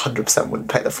 100% wouldn't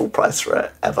pay the full price for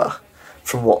it ever.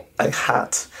 From what I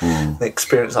had, the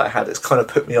experience I had, it's kind of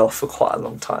put me off for quite a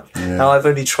long time. Now I've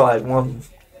only tried one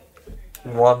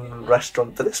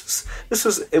restaurant, but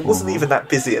it wasn't even that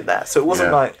busy in there. So it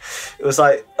wasn't like, it was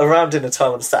like around dinner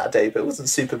time on a Saturday, but it wasn't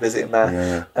super busy in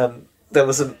there.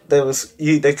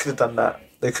 They could have done that.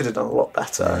 They could have done a lot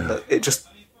better. And it just,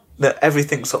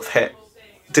 everything sort of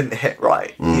didn't hit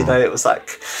right. You know, it was like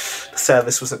the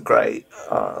service wasn't great.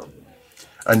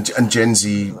 And Gen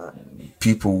Z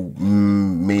people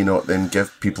may not then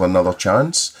give people another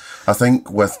chance. I think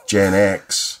with Gen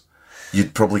X,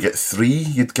 you'd probably get 3.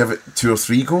 You'd give it 2 or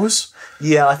 3 goes.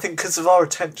 Yeah, I think because of our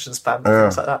attention span and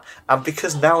things like that. And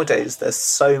because nowadays there's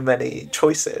so many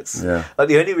choices. Yeah. Like,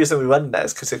 the only reason we run there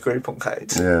is because of Groupon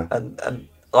Code. Yeah. And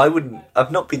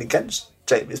I've not been against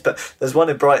Jamie's, but there's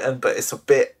one in Brighton, but it's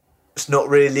not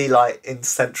really like in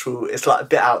central, it's like a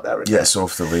bit out there. Yeah, it's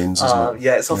off the lanes, isn't it?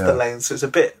 Yeah, it's off the lanes, so it's a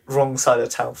bit wrong side of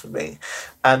town for me.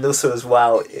 And also as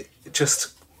well, it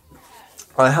just,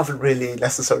 I haven't really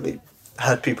necessarily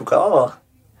heard people go, oh,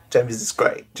 Jamie's is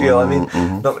great. Do you know what I mean?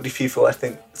 Not many people, I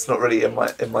think, it's not really in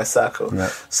my circle. Yeah.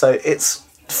 So it's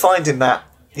finding that,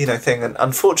 you know, thing, and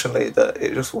unfortunately that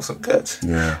it just wasn't good.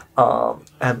 Yeah.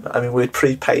 And I mean, we'd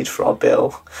prepaid for our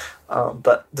bill.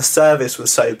 But the service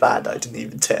was so bad I didn't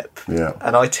even tip. Yeah.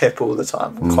 And I tip all the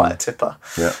time. I'm quite a tipper.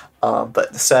 Yeah.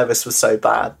 But the service was so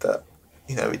bad that,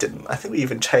 you know, we didn't. I think we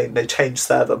even changed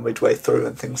server midway through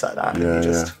and things like that.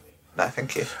 And no,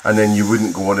 thank you. And then you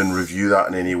wouldn't go on and review that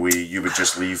in any way. You would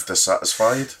just leave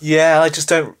dissatisfied. Yeah, I just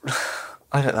don't.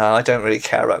 I don't know. I don't really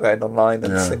care about going online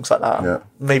and things like that. Yeah.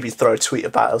 Maybe throw a tweet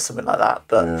about it or something like that.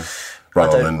 But. Yeah.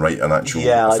 Rather than write an actual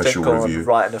official I don't go review. On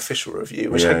write an official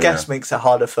review, which I guess makes it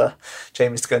harder for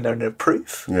James to go in there and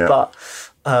approve. Yeah. But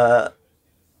I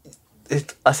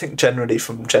think generally,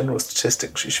 from general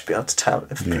statistics, you should be able to tell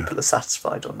if people are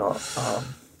satisfied or not.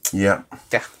 Yeah.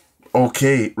 Yeah.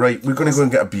 Okay, right. We're going to go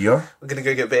and get a beer. We're going to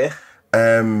go get beer.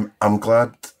 I'm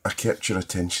glad I kept your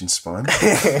attention span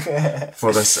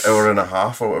for this hour and a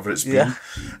half or whatever it's been.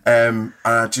 And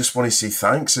I just want to say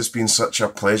thanks. It's been such a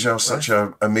pleasure, such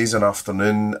an amazing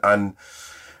afternoon. And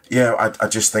yeah, I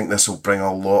just think this will bring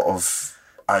a lot of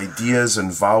ideas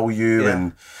and value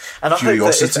and I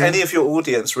curiosity. hope that if any of your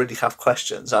audience really have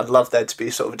questions, I'd love there to be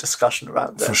sort of a discussion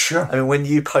around it. For sure. I mean, when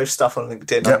you post stuff on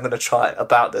LinkedIn, I'm going to try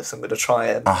about this. I'm going to try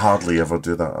and... I hardly ever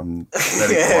do that. I'm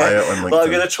very quiet on LinkedIn. Well,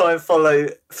 I'm going to try and follow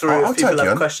through if people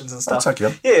have questions and stuff. I'll tag you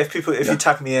in. Yeah, if you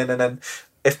tag me in, and then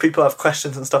if people have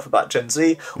questions and stuff about Gen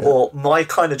Z, or my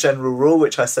kind of general rule,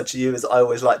 which I said to you, is I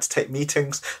always like to take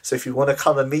meetings. So if you want to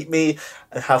come and meet me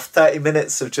and have 30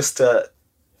 minutes of just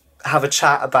have a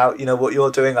chat about, you know, what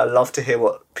you're doing. I love to hear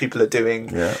what people are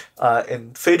doing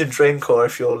in food and drink, or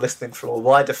if you're listening from a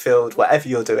wider field, whatever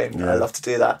you're doing, I love to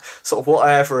do that. Sort of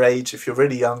whatever age, if you're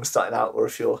really young starting out, or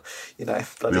if you're, you know,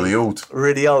 really old,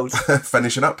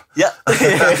 finishing up. Yeah.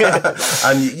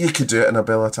 And you could do it in a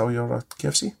Bell'Italia or a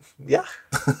KFC. Yeah,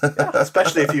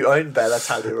 especially if you own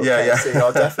Bell'Italia or KFC,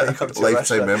 I'll definitely come to your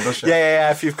lifetime membership. Yeah.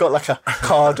 If you've got like a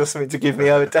card or something to give me,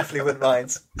 I definitely wouldn't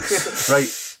mind.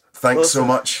 Right. Thanks so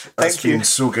much. Thank you. Been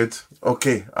so good.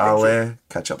 Okay, I'll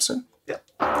catch up soon. Yeah.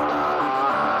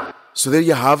 So there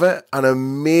you have it. An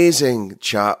amazing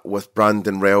chat with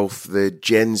Brandon Relph, the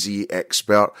Gen Z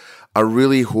expert. I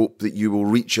really hope that you will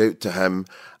reach out to him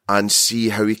and see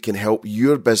how he can help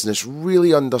your business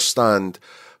really understand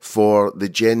for the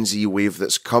Gen Z wave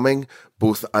that's coming,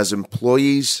 both as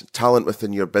employees, talent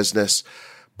within your business,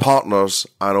 partners,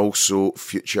 and also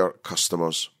future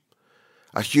customers.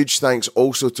 A huge thanks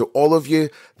also to all of you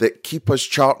that keep us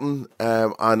charting,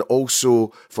 and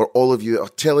also for all of you that are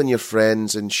telling your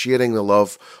friends and sharing the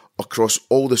love across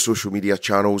all the social media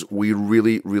channels. We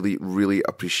really, really, really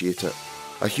appreciate it.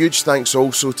 A huge thanks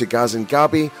also to Gaz and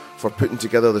Gabby for putting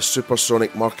together the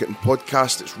Supersonic Marketing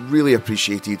Podcast. It's really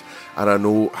appreciated, and I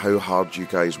know how hard you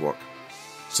guys work.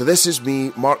 So this is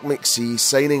me, Mark McSee,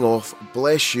 signing off.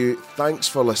 Bless you. Thanks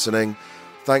for listening.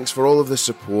 Thanks for all of the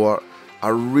support. I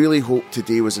really hope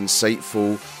today was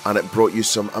insightful and it brought you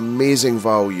some amazing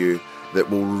value that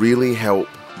will really help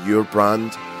your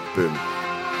brand boom.